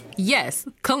backyard? Yes,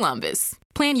 Columbus.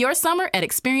 Plan your summer at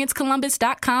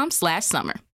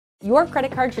experiencecolumbus.com/summer. Your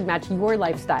credit card should match your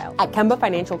lifestyle. At Kemba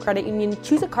Financial Credit Union,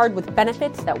 choose a card with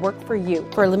benefits that work for you.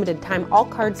 For a limited time, all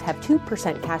cards have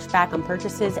 2% cash back on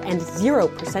purchases and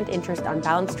 0% interest on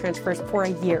balance transfers for a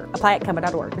year. Apply at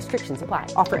Kemba.org. Restrictions apply.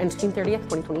 Offer ends June 30th,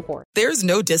 2024. There's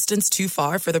no distance too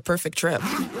far for the perfect trip.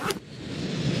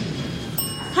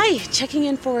 Hi, checking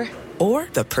in for... Or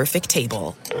the perfect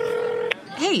table.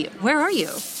 Hey, where are you?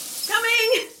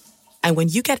 Coming! And when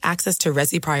you get access to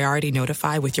Resi Priority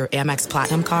Notify with your Amex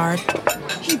Platinum card...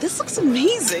 Hey, this looks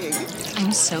amazing.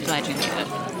 I'm so glad you made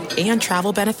it. And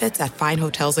travel benefits at fine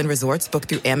hotels and resorts booked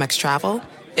through Amex Travel,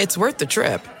 it's worth the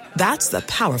trip. That's the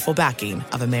powerful backing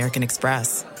of American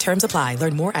Express. Terms apply.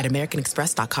 Learn more at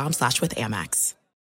americanexpress.com/withAmex.